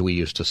damage, we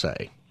used to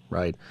say,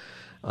 right?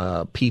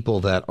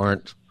 People that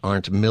aren't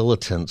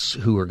militants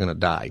who are going to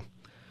die.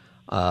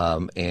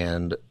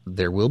 And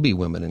there will be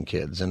women and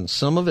kids. And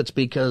some of it's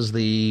because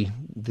the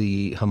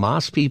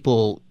Hamas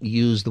people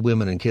use the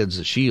women and kids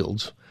as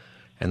shields,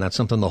 and that's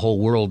something the whole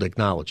world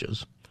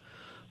acknowledges.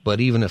 But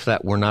even if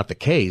that were not the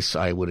case,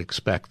 I would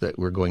expect that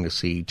we're going to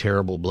see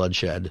terrible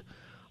bloodshed,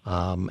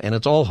 and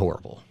it's all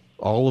horrible.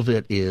 All of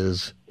it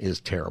is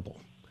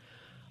terrible.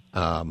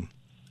 I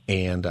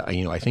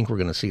think we're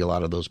going to see a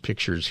lot of those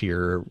pictures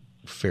here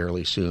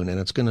fairly soon, and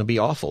it's going to be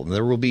awful.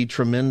 There will be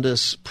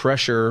tremendous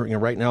pressure.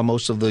 Right now,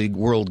 most of the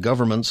world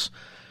governments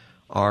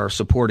are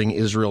supporting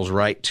Israel's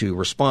right to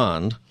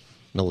respond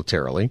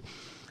militarily.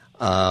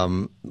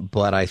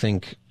 But I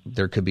think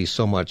there could be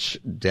so much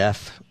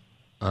death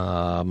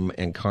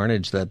and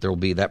carnage that there will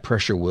be that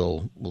pressure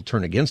will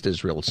turn against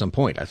Israel at some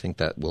point. I think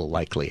that will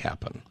likely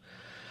happen.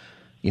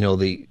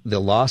 The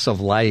loss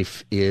of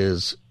life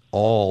is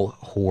all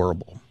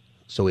horrible.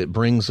 So it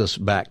brings us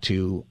back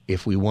to,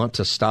 if we want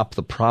to stop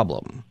the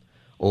problem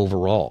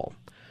overall,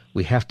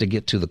 we have to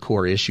get to the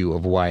core issue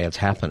of why it's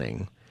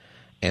happening,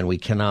 and we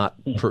cannot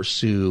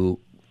pursue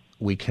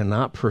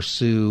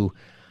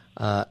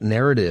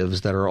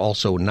narratives that are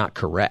also not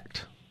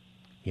correct.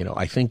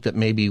 I think that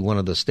maybe one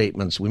of the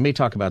statements, we may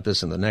talk about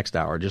this in the next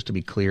hour, just to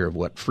be clear of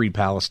what Free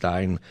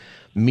Palestine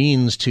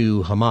means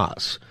to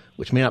Hamas,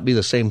 which may not be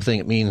the same thing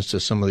it means to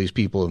some of these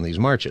people in these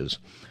marches.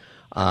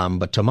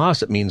 But to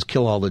Hamas, it means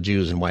kill all the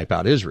Jews and wipe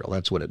out Israel.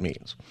 That's what it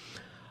means.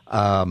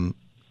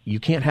 You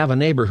can't have a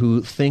neighbor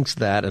who thinks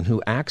that and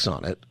who acts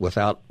on it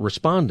without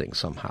responding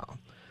somehow.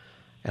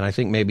 And I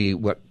think maybe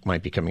what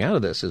might be coming out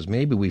of this is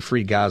maybe we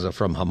free Gaza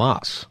from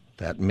Hamas.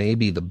 That may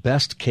be the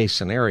best case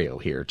scenario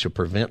here to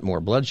prevent more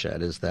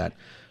bloodshed, is that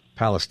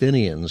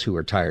Palestinians who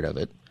are tired of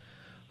it,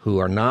 who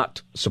are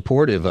not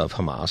supportive of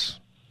Hamas,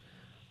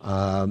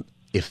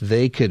 if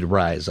they could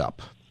rise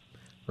up,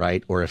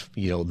 right? Or if,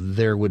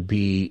 there would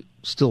be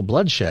still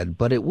bloodshed,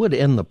 but it would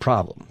end the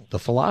problem. The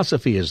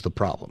philosophy is the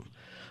problem.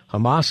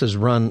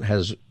 Hamas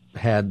has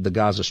had the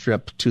Gaza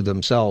Strip to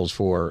themselves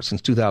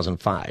since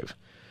 2005.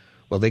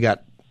 Well,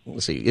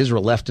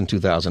 Israel left in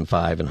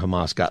 2005 and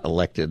Hamas got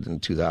elected in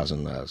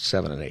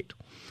 2007 and 8,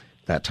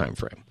 that time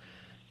frame.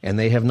 And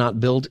they have not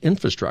built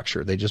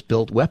infrastructure. They just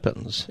built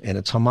weapons. And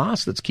it's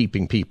Hamas that's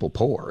keeping people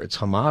poor. It's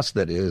Hamas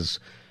that is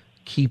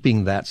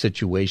keeping that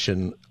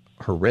situation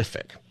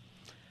horrific.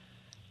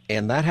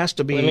 And that has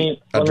to be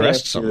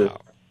addressed somehow.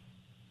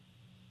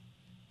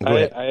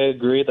 I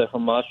agree that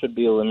Hamas should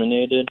be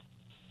eliminated,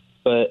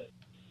 but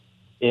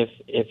if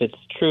it's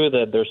true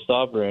that they're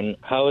sovereign,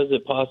 how is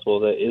it possible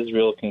that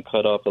Israel can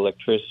cut off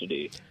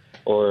electricity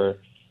or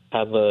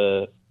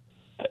stop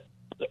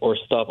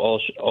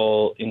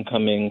all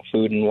incoming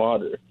food and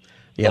water?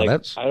 Yeah,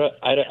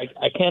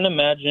 I can't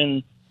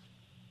imagine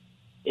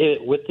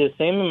it with the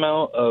same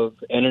amount of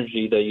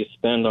energy that you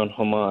spend on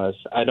Hamas.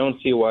 I don't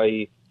see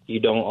why you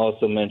don't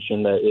also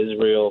mention that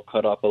Israel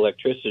cut off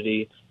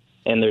electricity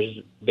and there's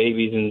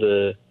babies in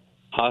the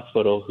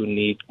hospital who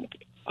need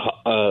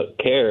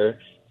care,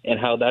 and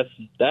how that's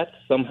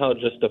somehow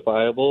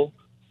justifiable.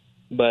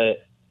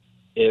 But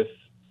if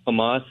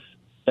Hamas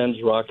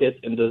sends rockets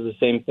and does the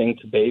same thing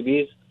to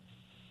babies,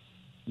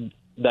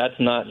 that's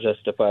not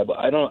justifiable.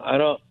 I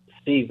don't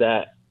see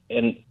that.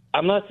 And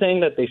I'm not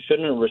saying that they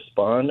shouldn't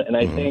respond. And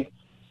I think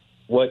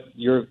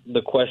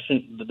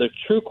the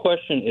true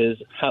question is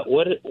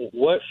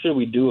what should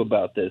we do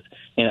about this?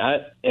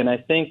 And I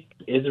think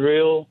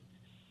Israel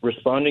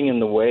responding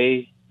in the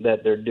way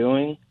that they're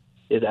doing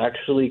is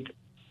actually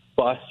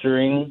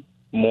fostering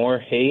more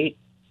hate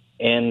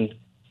and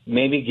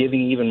maybe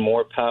giving even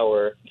more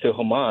power to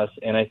Hamas.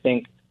 And I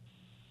think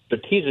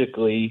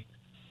strategically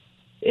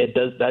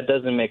that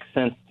doesn't make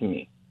sense to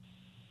me.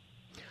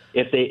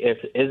 If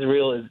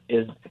Israel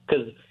is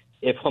because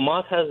if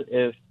Hamas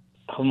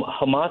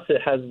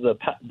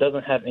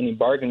doesn't have any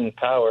bargaining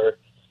power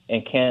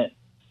and can't,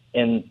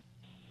 and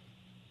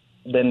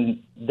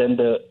then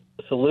the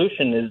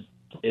solution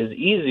is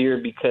easier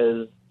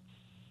because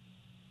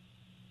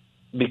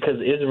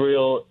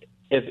Israel,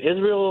 if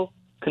Israel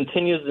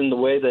continues in the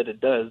way that it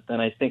does,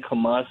 then I think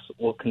Hamas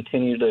will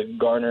continue to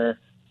garner,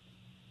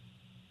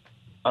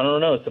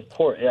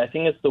 support. I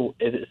think it's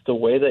the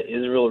way that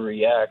Israel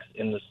reacts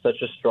in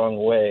such a strong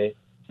way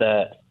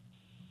that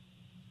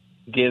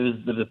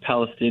gives the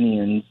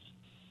Palestinians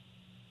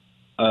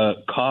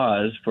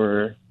cause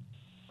for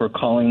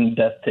calling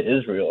death to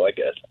Israel, I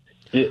guess.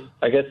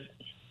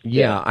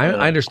 Yeah,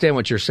 I understand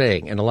what you're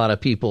saying, and a lot of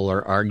people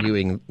are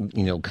arguing,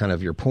 kind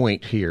of your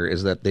point here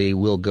is that they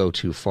will go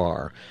too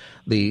far.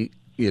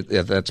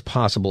 If that's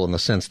possible in the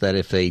sense that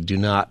if they do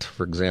not,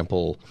 for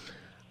example,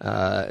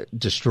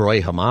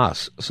 destroy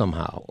Hamas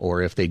somehow,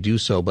 or if they do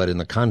so, but in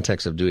the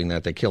context of doing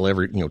that, they kill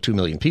 2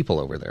 million people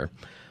over there,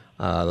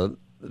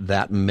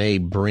 that may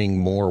bring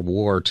more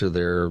war to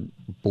their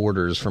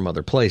borders from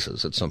other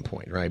places at some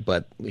point, right?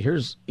 But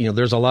there's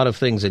a lot of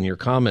things in your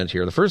comment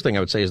here. The first thing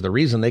I would say is the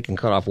reason they can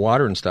cut off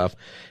water and stuff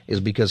is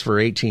because for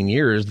 18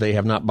 years they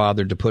have not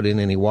bothered to put in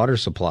any water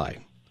supply.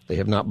 They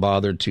have not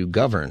bothered to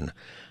govern.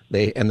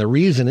 And the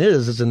reason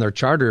is in their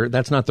charter,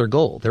 that's not their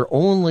goal. Their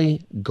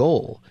only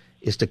goal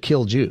is to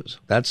kill Jews.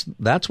 That's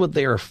what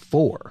they are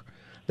for.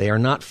 They are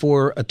not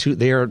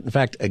they are in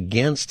fact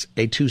against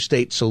a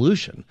two-state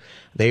solution.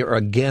 They are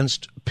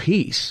against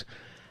peace.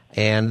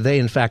 And they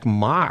in fact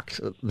mocked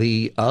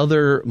the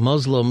other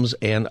Muslims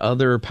and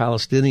other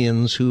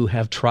Palestinians who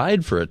have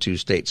tried for a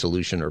two-state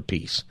solution or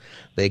peace.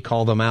 They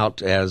call them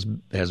out as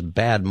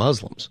bad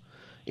Muslims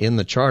in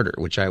the charter,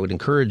 which I would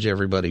encourage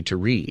everybody to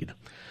read.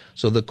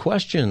 So the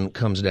question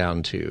comes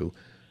down to,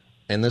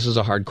 and this is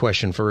a hard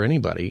question for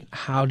anybody,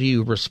 how do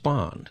you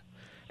respond?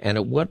 And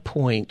at what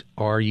point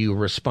are you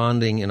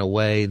responding in a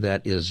way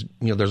that is,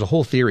 there's a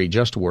whole theory,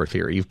 just war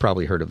theory. You've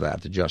probably heard of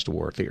that, the just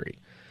war theory.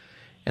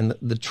 And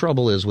the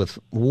trouble is with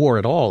war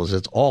at all is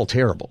it's all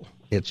terrible.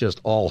 It's just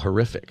all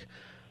horrific.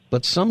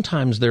 But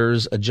sometimes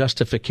there's a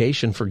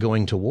justification for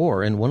going to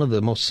war. And one of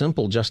the most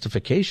simple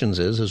justifications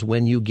is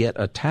when you get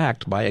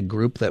attacked by a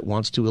group that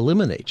wants to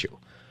eliminate you.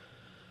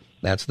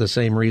 That's the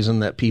same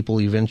reason that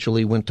people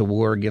eventually went to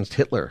war against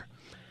Hitler.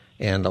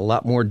 And a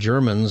lot more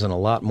Germans and a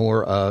lot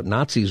more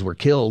Nazis were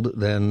killed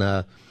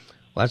than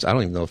Well, I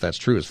don't even know if that's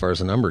true as far as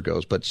the number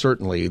goes, but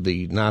certainly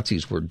the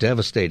Nazis were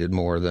devastated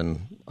more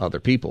than other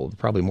people.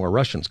 Probably more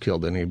Russians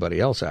killed than anybody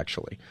else,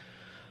 actually,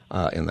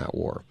 in that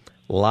war.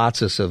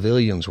 Lots of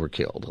civilians were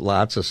killed.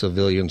 Lots of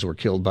civilians were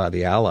killed by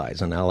the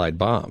Allies and Allied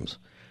bombs.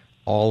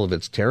 All of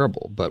it's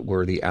terrible, but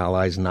were the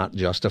Allies not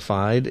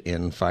justified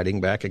in fighting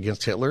back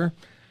against Hitler?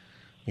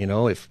 You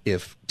know,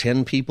 if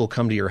 10 people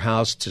come to your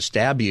house to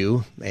stab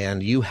you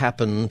and you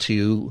happen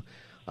to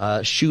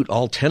shoot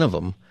all 10 of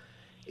them,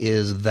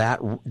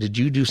 did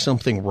you do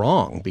something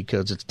wrong?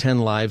 Because it's 10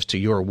 lives to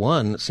your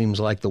one. It seems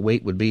like the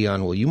weight would be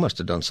on, well, you must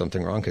have done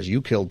something wrong because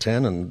you killed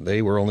 10 and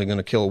they were only going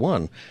to kill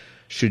one.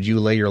 Should you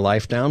lay your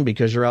life down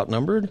because you're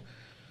outnumbered?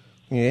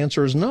 The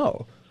answer is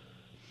no.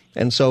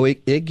 And so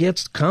it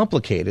gets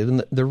complicated.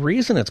 And the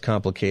reason it's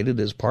complicated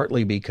is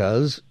partly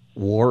because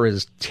war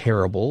is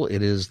terrible.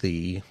 It is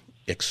the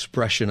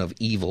expression of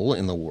evil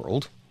in the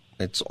world.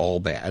 It's all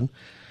bad.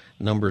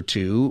 Number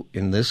two,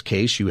 in this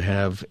case, you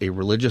have a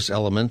religious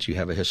element, you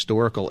have a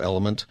historical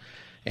element,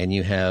 and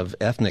you have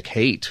ethnic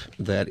hate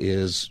that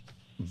is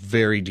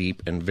very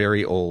deep and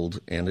very old,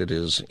 and it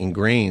is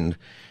ingrained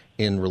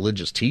in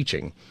religious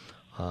teaching.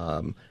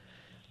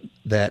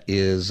 That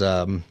is,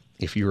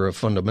 if you're a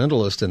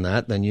fundamentalist in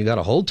that, then you got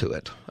to hold to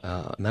it,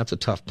 and that's a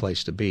tough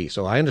place to be.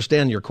 So I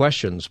understand your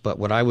questions, but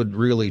what I would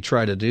really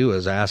try to do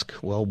is ask,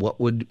 well, what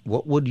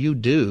would you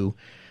do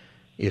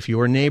if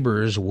your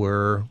neighbors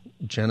were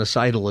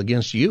genocidal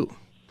against you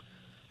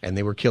and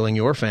they were killing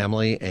your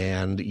family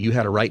and you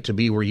had a right to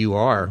be where you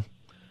are?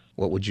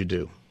 What would you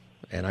do?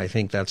 And I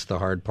think that's the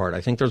hard part.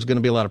 I think there's going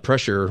to be a lot of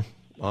pressure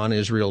on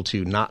Israel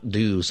to not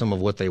do some of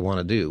what they want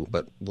to do,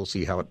 but we'll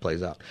see how it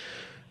plays out.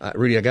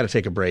 Rudy, I got to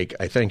take a break.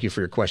 I thank you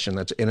for your question.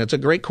 And it's a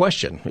great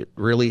question. It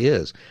really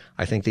is.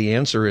 I think the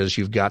answer is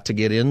you've got to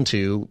get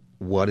into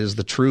what is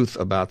the truth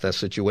about that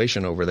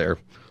situation over there.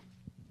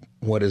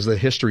 What is the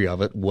history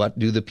of it? What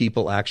do the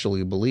people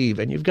actually believe?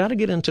 And you've got to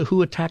get into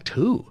who attacked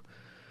who.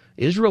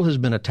 Israel has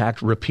been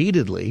attacked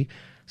repeatedly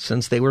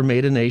since they were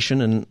made a nation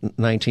in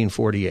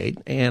 1948.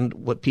 And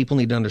what people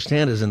need to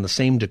understand is in the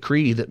same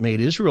decree that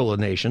made Israel a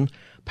nation,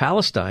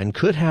 Palestine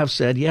could have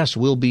said, yes,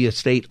 we'll be a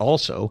state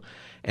also.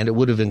 And it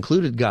would have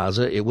included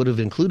Gaza, it would have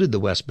included the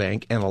West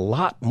Bank, and a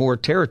lot more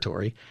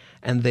territory.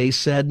 And they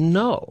said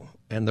no.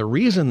 And the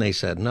reason they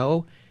said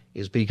no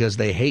is because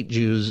they hate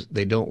Jews,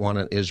 they don't want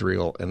an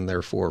Israel, and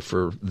therefore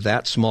for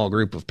that small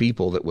group of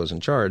people that was in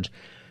charge,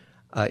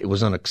 it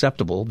was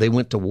unacceptable. They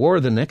went to war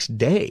the next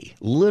day,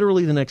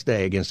 literally the next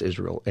day against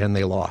Israel, and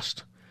they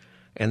lost.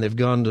 And they've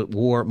gone to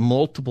war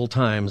multiple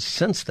times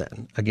since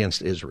then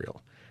against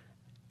Israel.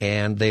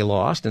 And they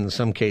lost. In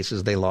some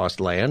cases, they lost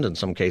land. In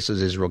some cases,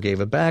 Israel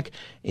gave it back.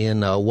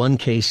 In one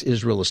case,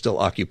 Israel is still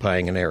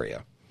occupying an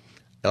area.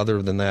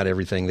 Other than that,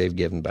 everything they've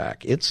given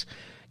back.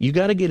 You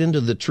got to get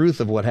into the truth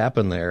of what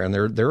happened there, and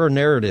there are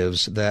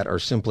narratives that are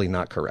simply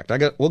not correct.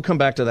 We'll come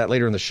back to that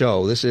later in the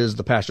show. This is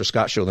the Pastor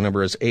Scott Show. The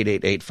number is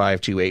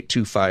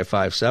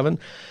 888-528-2557.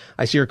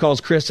 I see your calls,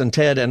 Chris and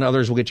Ted, and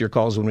others. We'll get to your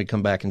calls when we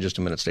come back in just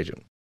a minute. Stay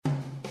tuned.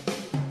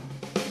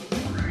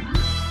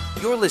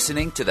 You're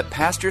listening to the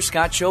Pastor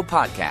Scott Show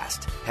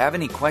podcast. Have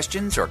any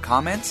questions or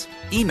comments?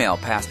 Email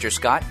Pastor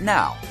Scott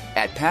now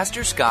at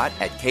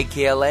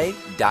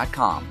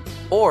pastorscott@kkla.com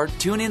or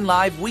tune in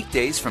live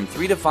weekdays from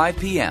 3 to 5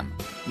 p.m.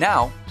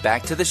 Now,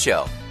 back to the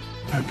show.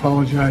 I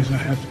apologize. I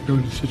have to go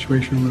to the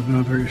situation with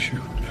another issue.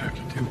 I have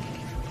to do.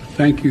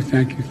 Thank you.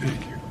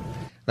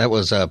 That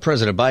was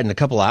President Biden a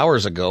couple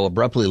hours ago,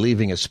 abruptly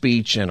leaving a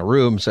speech in a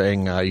room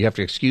saying, you have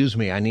to excuse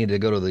me, I need to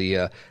go to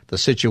the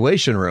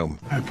Situation Room.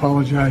 I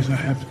apologize. I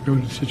have to go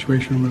to the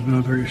Situation Room with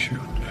another issue.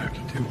 I have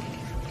to do.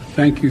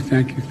 Thank you.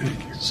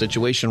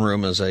 Situation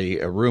Room is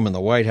a room in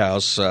the White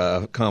House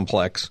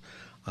complex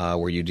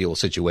where you deal with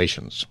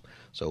situations.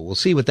 So we'll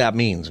see what that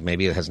means.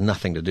 Maybe it has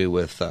nothing to do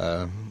with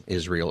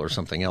Israel or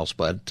something else.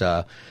 But,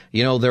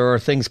 there are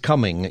things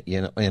coming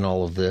in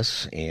all of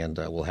this, and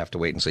we'll have to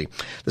wait and see.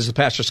 This is the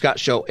Pastor Scott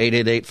Show,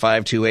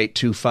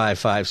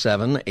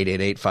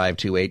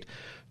 888-528-2557,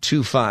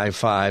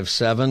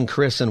 888-528-2557.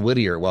 Chris and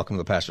Whittier, welcome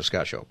to the Pastor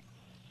Scott Show.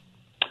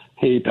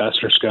 Hey,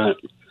 Pastor Scott.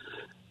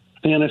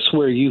 Man, I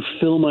swear you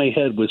fill my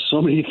head with so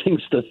many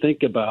things to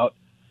think about. I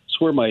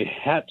swear my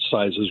hat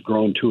size has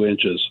grown 2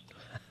 inches.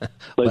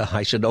 Well,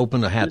 I should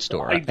open a hat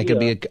store. I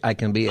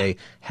can be a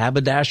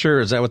haberdasher.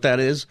 Is that what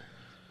that is?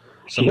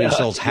 Somebody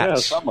sells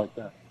hats. Yeah, something like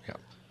that. Yeah.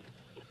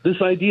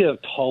 This idea of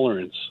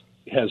tolerance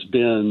has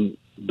been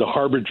the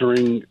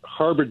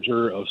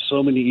harbinger of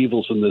so many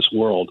evils in this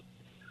world.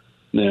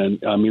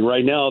 And I mean,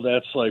 right now,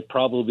 that's like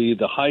probably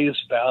the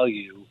highest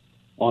value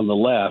on the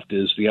left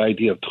is the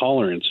idea of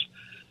tolerance.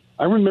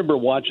 I remember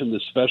watching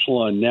this special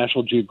on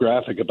National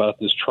Geographic about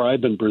this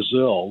tribe in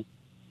Brazil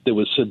that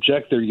would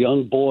subject their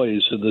young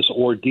boys to this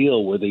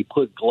ordeal where they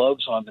put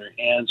gloves on their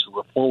hands that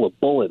were full of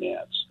bullet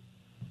ants.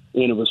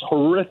 And it was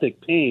horrific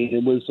pain.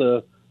 It was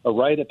a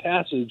rite of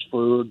passage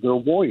for their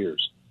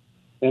warriors.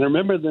 And I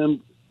remember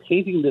them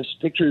painting this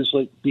picture as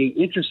like being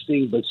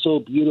interesting but so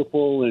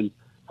beautiful and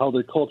how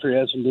their culture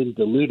hasn't been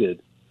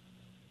diluted.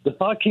 the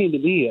thought came to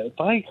me, if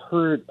I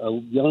heard a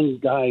young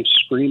guy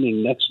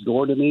screaming next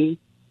door to me,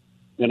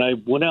 and I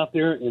went out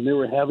there and they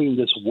were having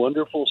this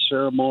wonderful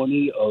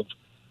ceremony of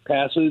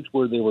passage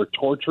where they were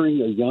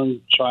torturing a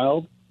young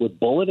child with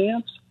bullet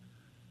ants,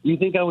 do you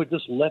think I would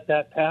just let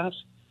that pass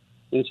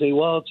and say,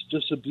 well, it's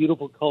just a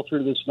beautiful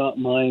culture that's not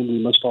mine,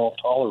 we must all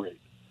tolerate?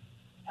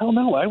 Hell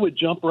no, I would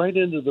jump right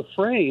into the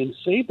fray and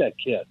save that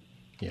kid.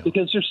 Yeah.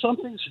 Because there's some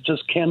things that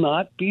just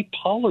cannot be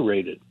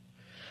tolerated.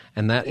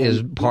 And that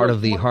is part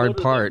of the hard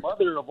part.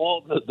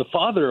 The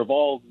father of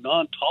all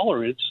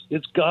non-tolerance,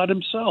 it's God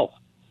himself.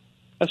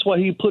 That's why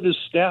he put his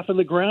staff in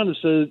the ground and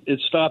said,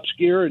 it stops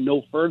here and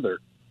no further.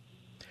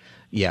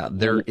 Yeah,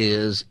 there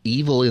is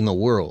evil in the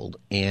world,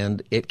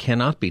 and it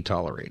cannot be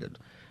tolerated.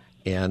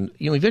 And,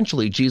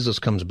 eventually Jesus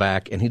comes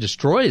back and he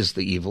destroys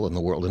the evil in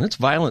the world. And it's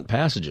violent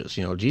passages.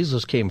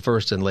 Jesus came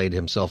first and laid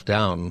himself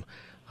down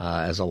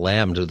as a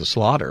lamb to the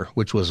slaughter,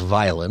 which was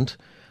violent.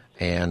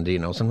 And,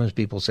 sometimes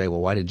people say,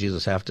 well, why did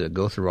Jesus have to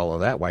go through all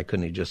of that? Why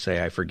couldn't he just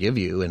say, I forgive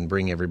you, and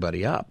bring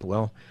everybody up?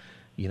 Well,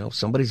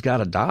 somebody's got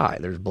to die.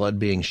 There's blood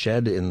being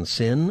shed in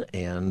sin,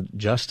 and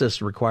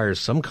justice requires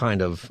some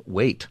kind of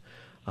weight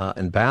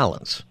and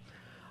balance.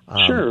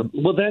 Sure.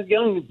 Well, that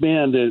young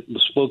man that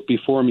spoke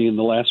before me in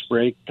the last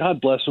break, God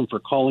bless him for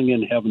calling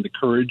in and having the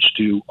courage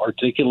to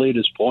articulate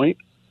his point.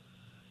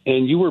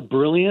 And you were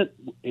brilliant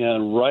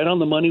and right on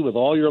the money with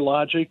all your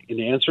logic in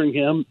answering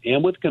him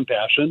and with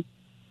compassion.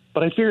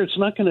 But I fear it's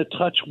not going to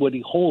touch what he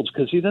holds,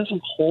 because he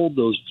doesn't hold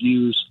those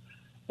views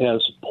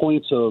as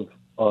points of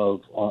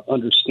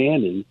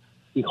understanding.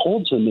 He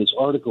holds them as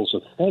articles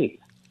of faith.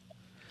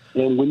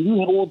 And when you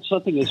hold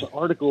something as an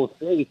article of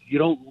faith, you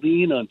don't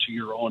lean onto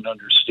your own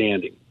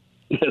understanding,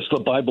 as the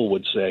Bible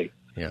would say.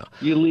 Yeah.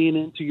 You lean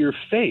into your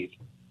faith,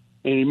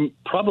 and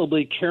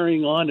probably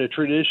carrying on a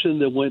tradition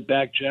that went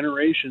back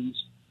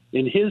generations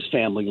in his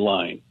family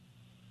line.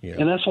 Yeah.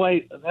 And that's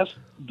why that's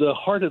the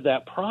heart of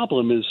that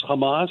problem is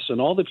Hamas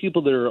and all the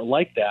people that are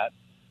like that.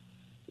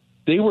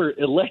 They were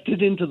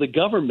elected into the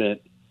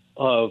government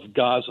of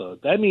Gaza.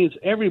 That means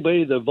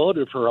everybody that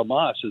voted for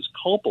Hamas is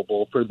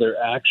culpable for their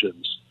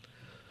actions.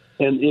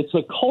 And it's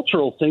a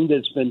cultural thing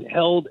that's been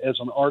held as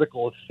an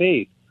article of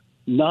faith,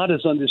 not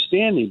as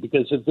understanding.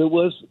 Because if there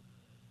was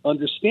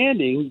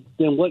understanding,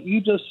 then what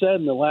you just said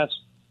in the last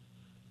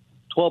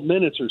 12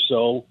 minutes or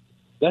so,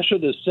 that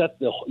should have set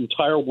the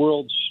entire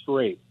world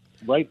straight,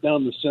 right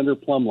down the center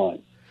plumb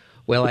line.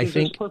 Well, because I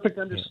think perfect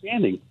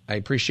understanding. I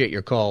appreciate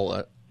your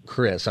call,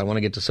 Chris. I want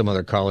to get to some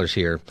other callers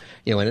here.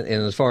 And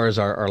as far as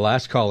our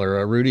last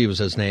caller, Rudy was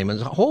his name,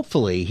 and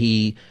hopefully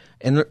he,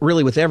 and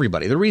really with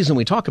everybody, the reason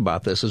we talk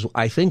about this is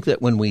I think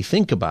that when we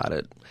think about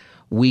it,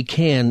 we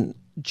can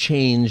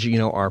change,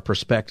 our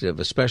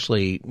perspective,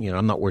 especially,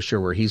 I'm not sure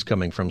where he's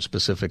coming from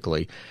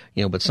specifically,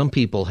 but some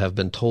people have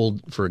been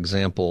told, for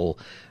example,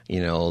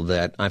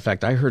 that, in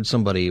fact, I heard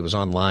somebody, it was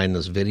online,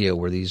 this video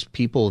where these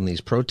people in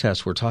these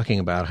protests were talking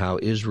about how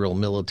Israel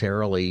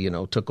militarily,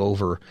 took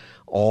over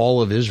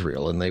all of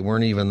Israel and they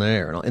weren't even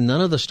there. And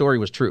none of the story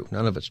was true.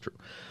 None of it's true.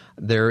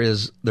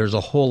 There's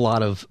a whole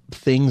lot of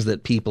things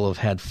that people have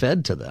had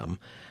fed to them.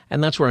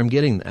 And that's where I'm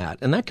getting at.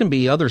 And that can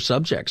be other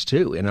subjects,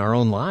 too, in our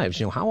own lives.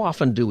 How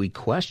often do we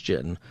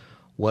question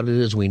what it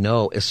is we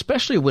know,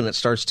 especially when it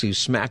starts to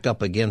smack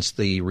up against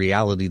the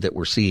reality that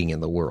we're seeing in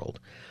the world?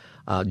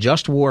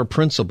 Just war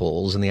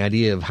principles and the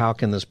idea of how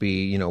can this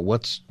be,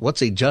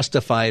 what's a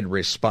justified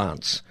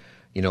response,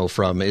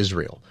 from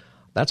Israel?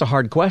 That's a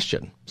hard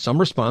question. Some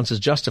response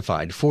is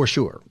justified, for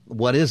sure.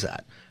 What is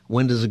that?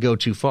 When does it go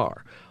too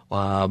far?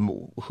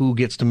 Who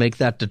gets to make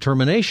that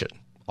determination?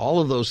 All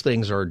of those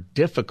things are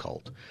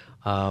difficult,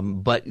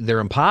 but they're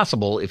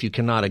impossible if you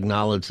cannot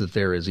acknowledge that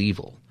there is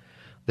evil.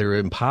 They're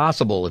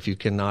impossible if you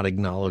cannot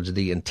acknowledge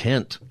the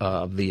intent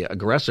of the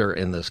aggressor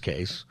in this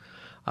case.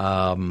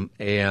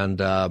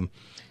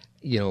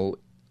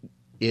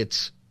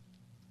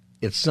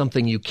 It's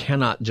something you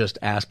cannot just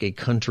ask a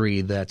country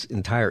that's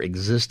entire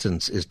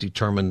existence is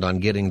determined on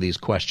getting these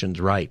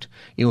questions right.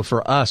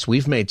 For us,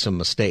 we've made some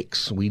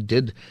mistakes. We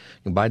did.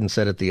 Biden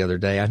said it the other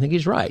day. I think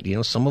he's right.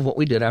 Some of what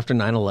we did after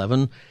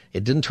 9/11,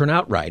 it didn't turn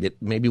out right. It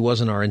maybe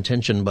wasn't our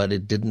intention, but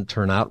it didn't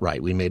turn out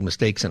right. We made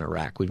mistakes in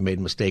Iraq. We've made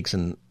mistakes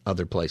in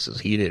other places.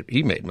 He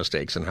made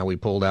mistakes in how we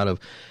pulled out of,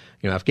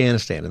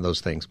 Afghanistan and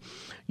those things.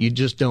 You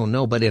just don't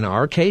know. But in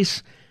our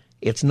case,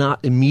 it's not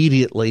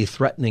immediately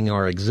threatening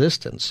our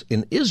existence.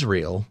 In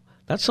Israel,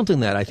 that's something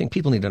that I think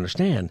people need to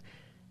understand.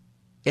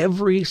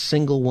 Every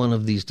single one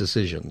of these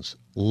decisions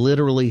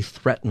literally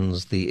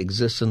threatens the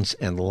existence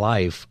and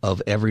life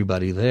of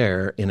everybody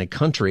there in a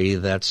country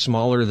that's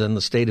smaller than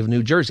the state of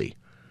New Jersey,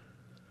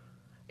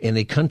 in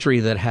a country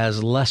that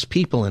has less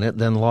people in it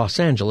than Los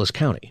Angeles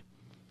County.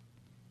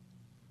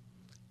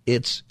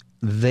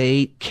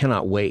 They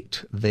cannot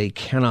wait. They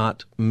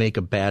cannot make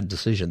a bad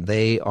decision.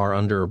 They are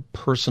under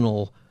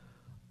personal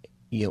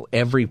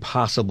every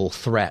possible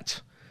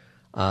threat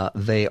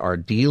they are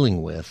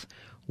dealing with.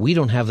 We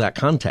don't have that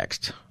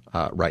context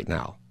right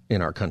now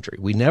in our country.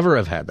 We never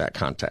have had that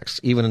context.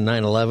 Even in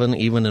 9/11,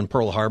 even in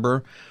Pearl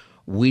Harbor,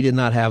 we did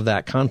not have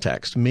that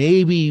context.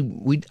 Maybe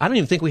I don't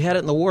even think we had it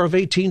in the War of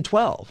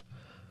 1812,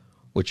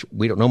 which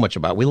we don't know much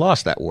about. We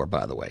lost that war,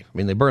 by the way. I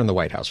mean, they burned the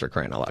White House, for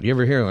crying out loud. You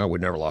ever hear, we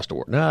never lost a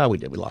war? No, we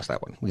did. We lost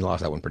that one. We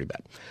lost that one pretty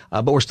bad.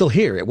 But we're still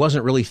here. It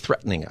wasn't really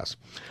threatening us.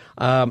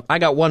 I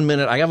got 1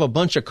 minute. I have a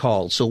bunch of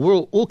calls. So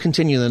we'll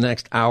continue the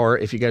next hour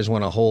if you guys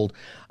want to hold,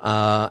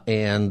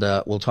 and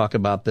we'll talk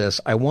about this.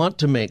 I want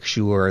to make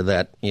sure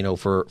that,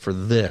 for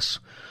this,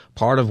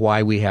 part of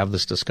why we have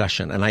this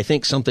discussion, and I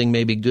think something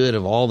maybe good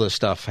of all this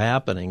stuff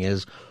happening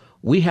is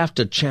we have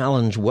to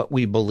challenge what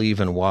we believe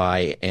and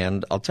why.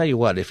 And I'll tell you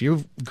what, if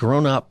you've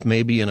grown up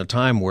maybe in a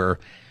time where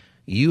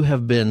you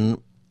have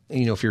been,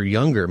 if you're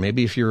younger,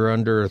 maybe if you're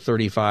under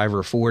 35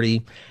 or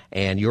 40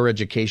 and your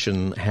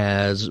education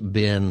has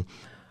been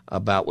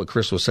about what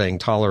Chris was saying,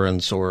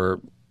 tolerance, or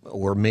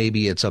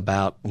maybe it's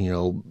about,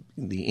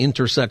 the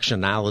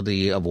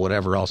intersectionality of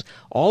whatever else,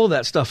 all of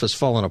that stuff has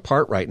fallen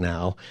apart right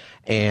now.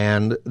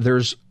 And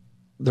there's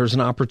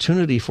an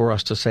opportunity for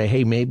us to say,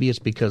 hey, maybe it's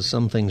because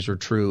some things are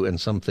true and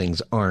some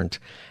things aren't.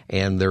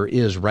 And there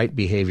is right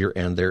behavior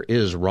and there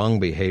is wrong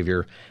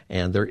behavior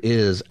and there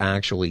is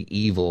actually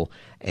evil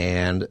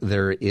and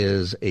there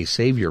is a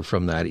savior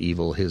from that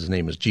evil. His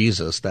name is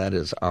Jesus. That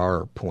is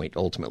our point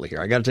ultimately here.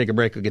 I got to take a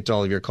break. We'll get to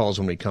all of your calls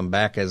when we come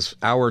back as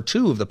hour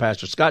 2 of the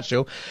Pastor Scott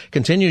Show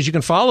continues. You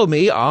can follow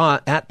me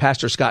at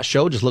Pastor Scott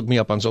Show. Just look me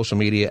up on social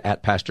media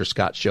at Pastor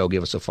Scott Show.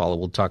 Give us a follow.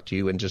 We'll talk to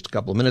you in just a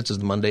couple of minutes as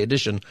the Monday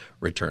edition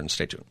returns.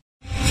 Stay tuned.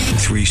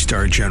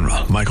 3-star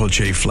General Michael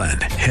J. Flynn,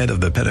 head of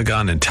the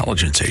Pentagon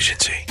Intelligence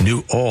Agency,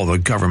 knew all the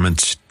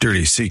government's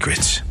dirty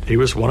secrets. He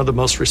was one of the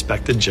most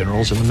respected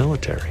generals in the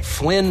military.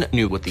 Flynn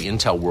knew what the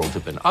intel world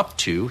had been up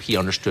to. He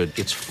understood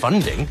its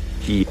funding.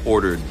 He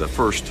ordered the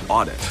first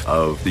audit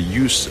of the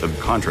use of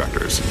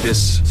contractors.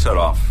 This set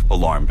off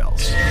alarm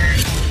bells.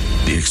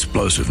 The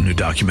explosive new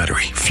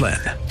documentary, Flynn,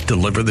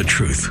 Deliver the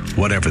Truth,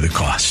 Whatever the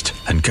Cost,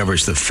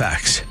 uncovers the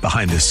facts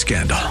behind this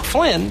scandal.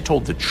 Flynn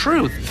told the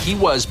truth. He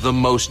was the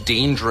most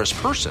dangerous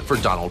person for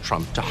Donald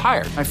Trump to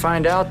hire. I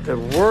find out the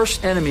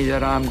worst enemy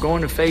that I'm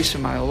going to face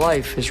in my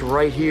life is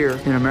right here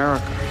in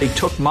America. They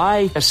took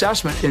my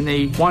assessment and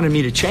they wanted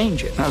me to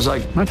change it. And I was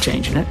like, I'm not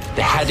changing it.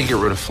 They had to get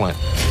rid of Flynn.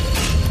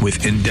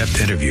 With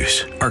in-depth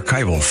interviews,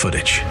 archival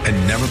footage, and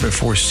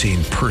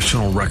never-before-seen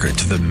personal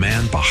records of the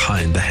man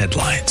behind the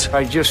headlines.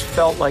 I just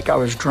felt like I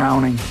was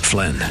drowning.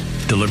 Flynn,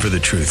 Deliver the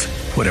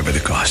Truth, Whatever the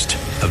Cost.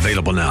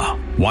 Available now.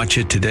 Watch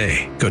it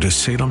today. Go to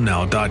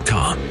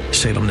salemnow.com.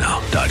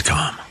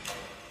 salemnow.com.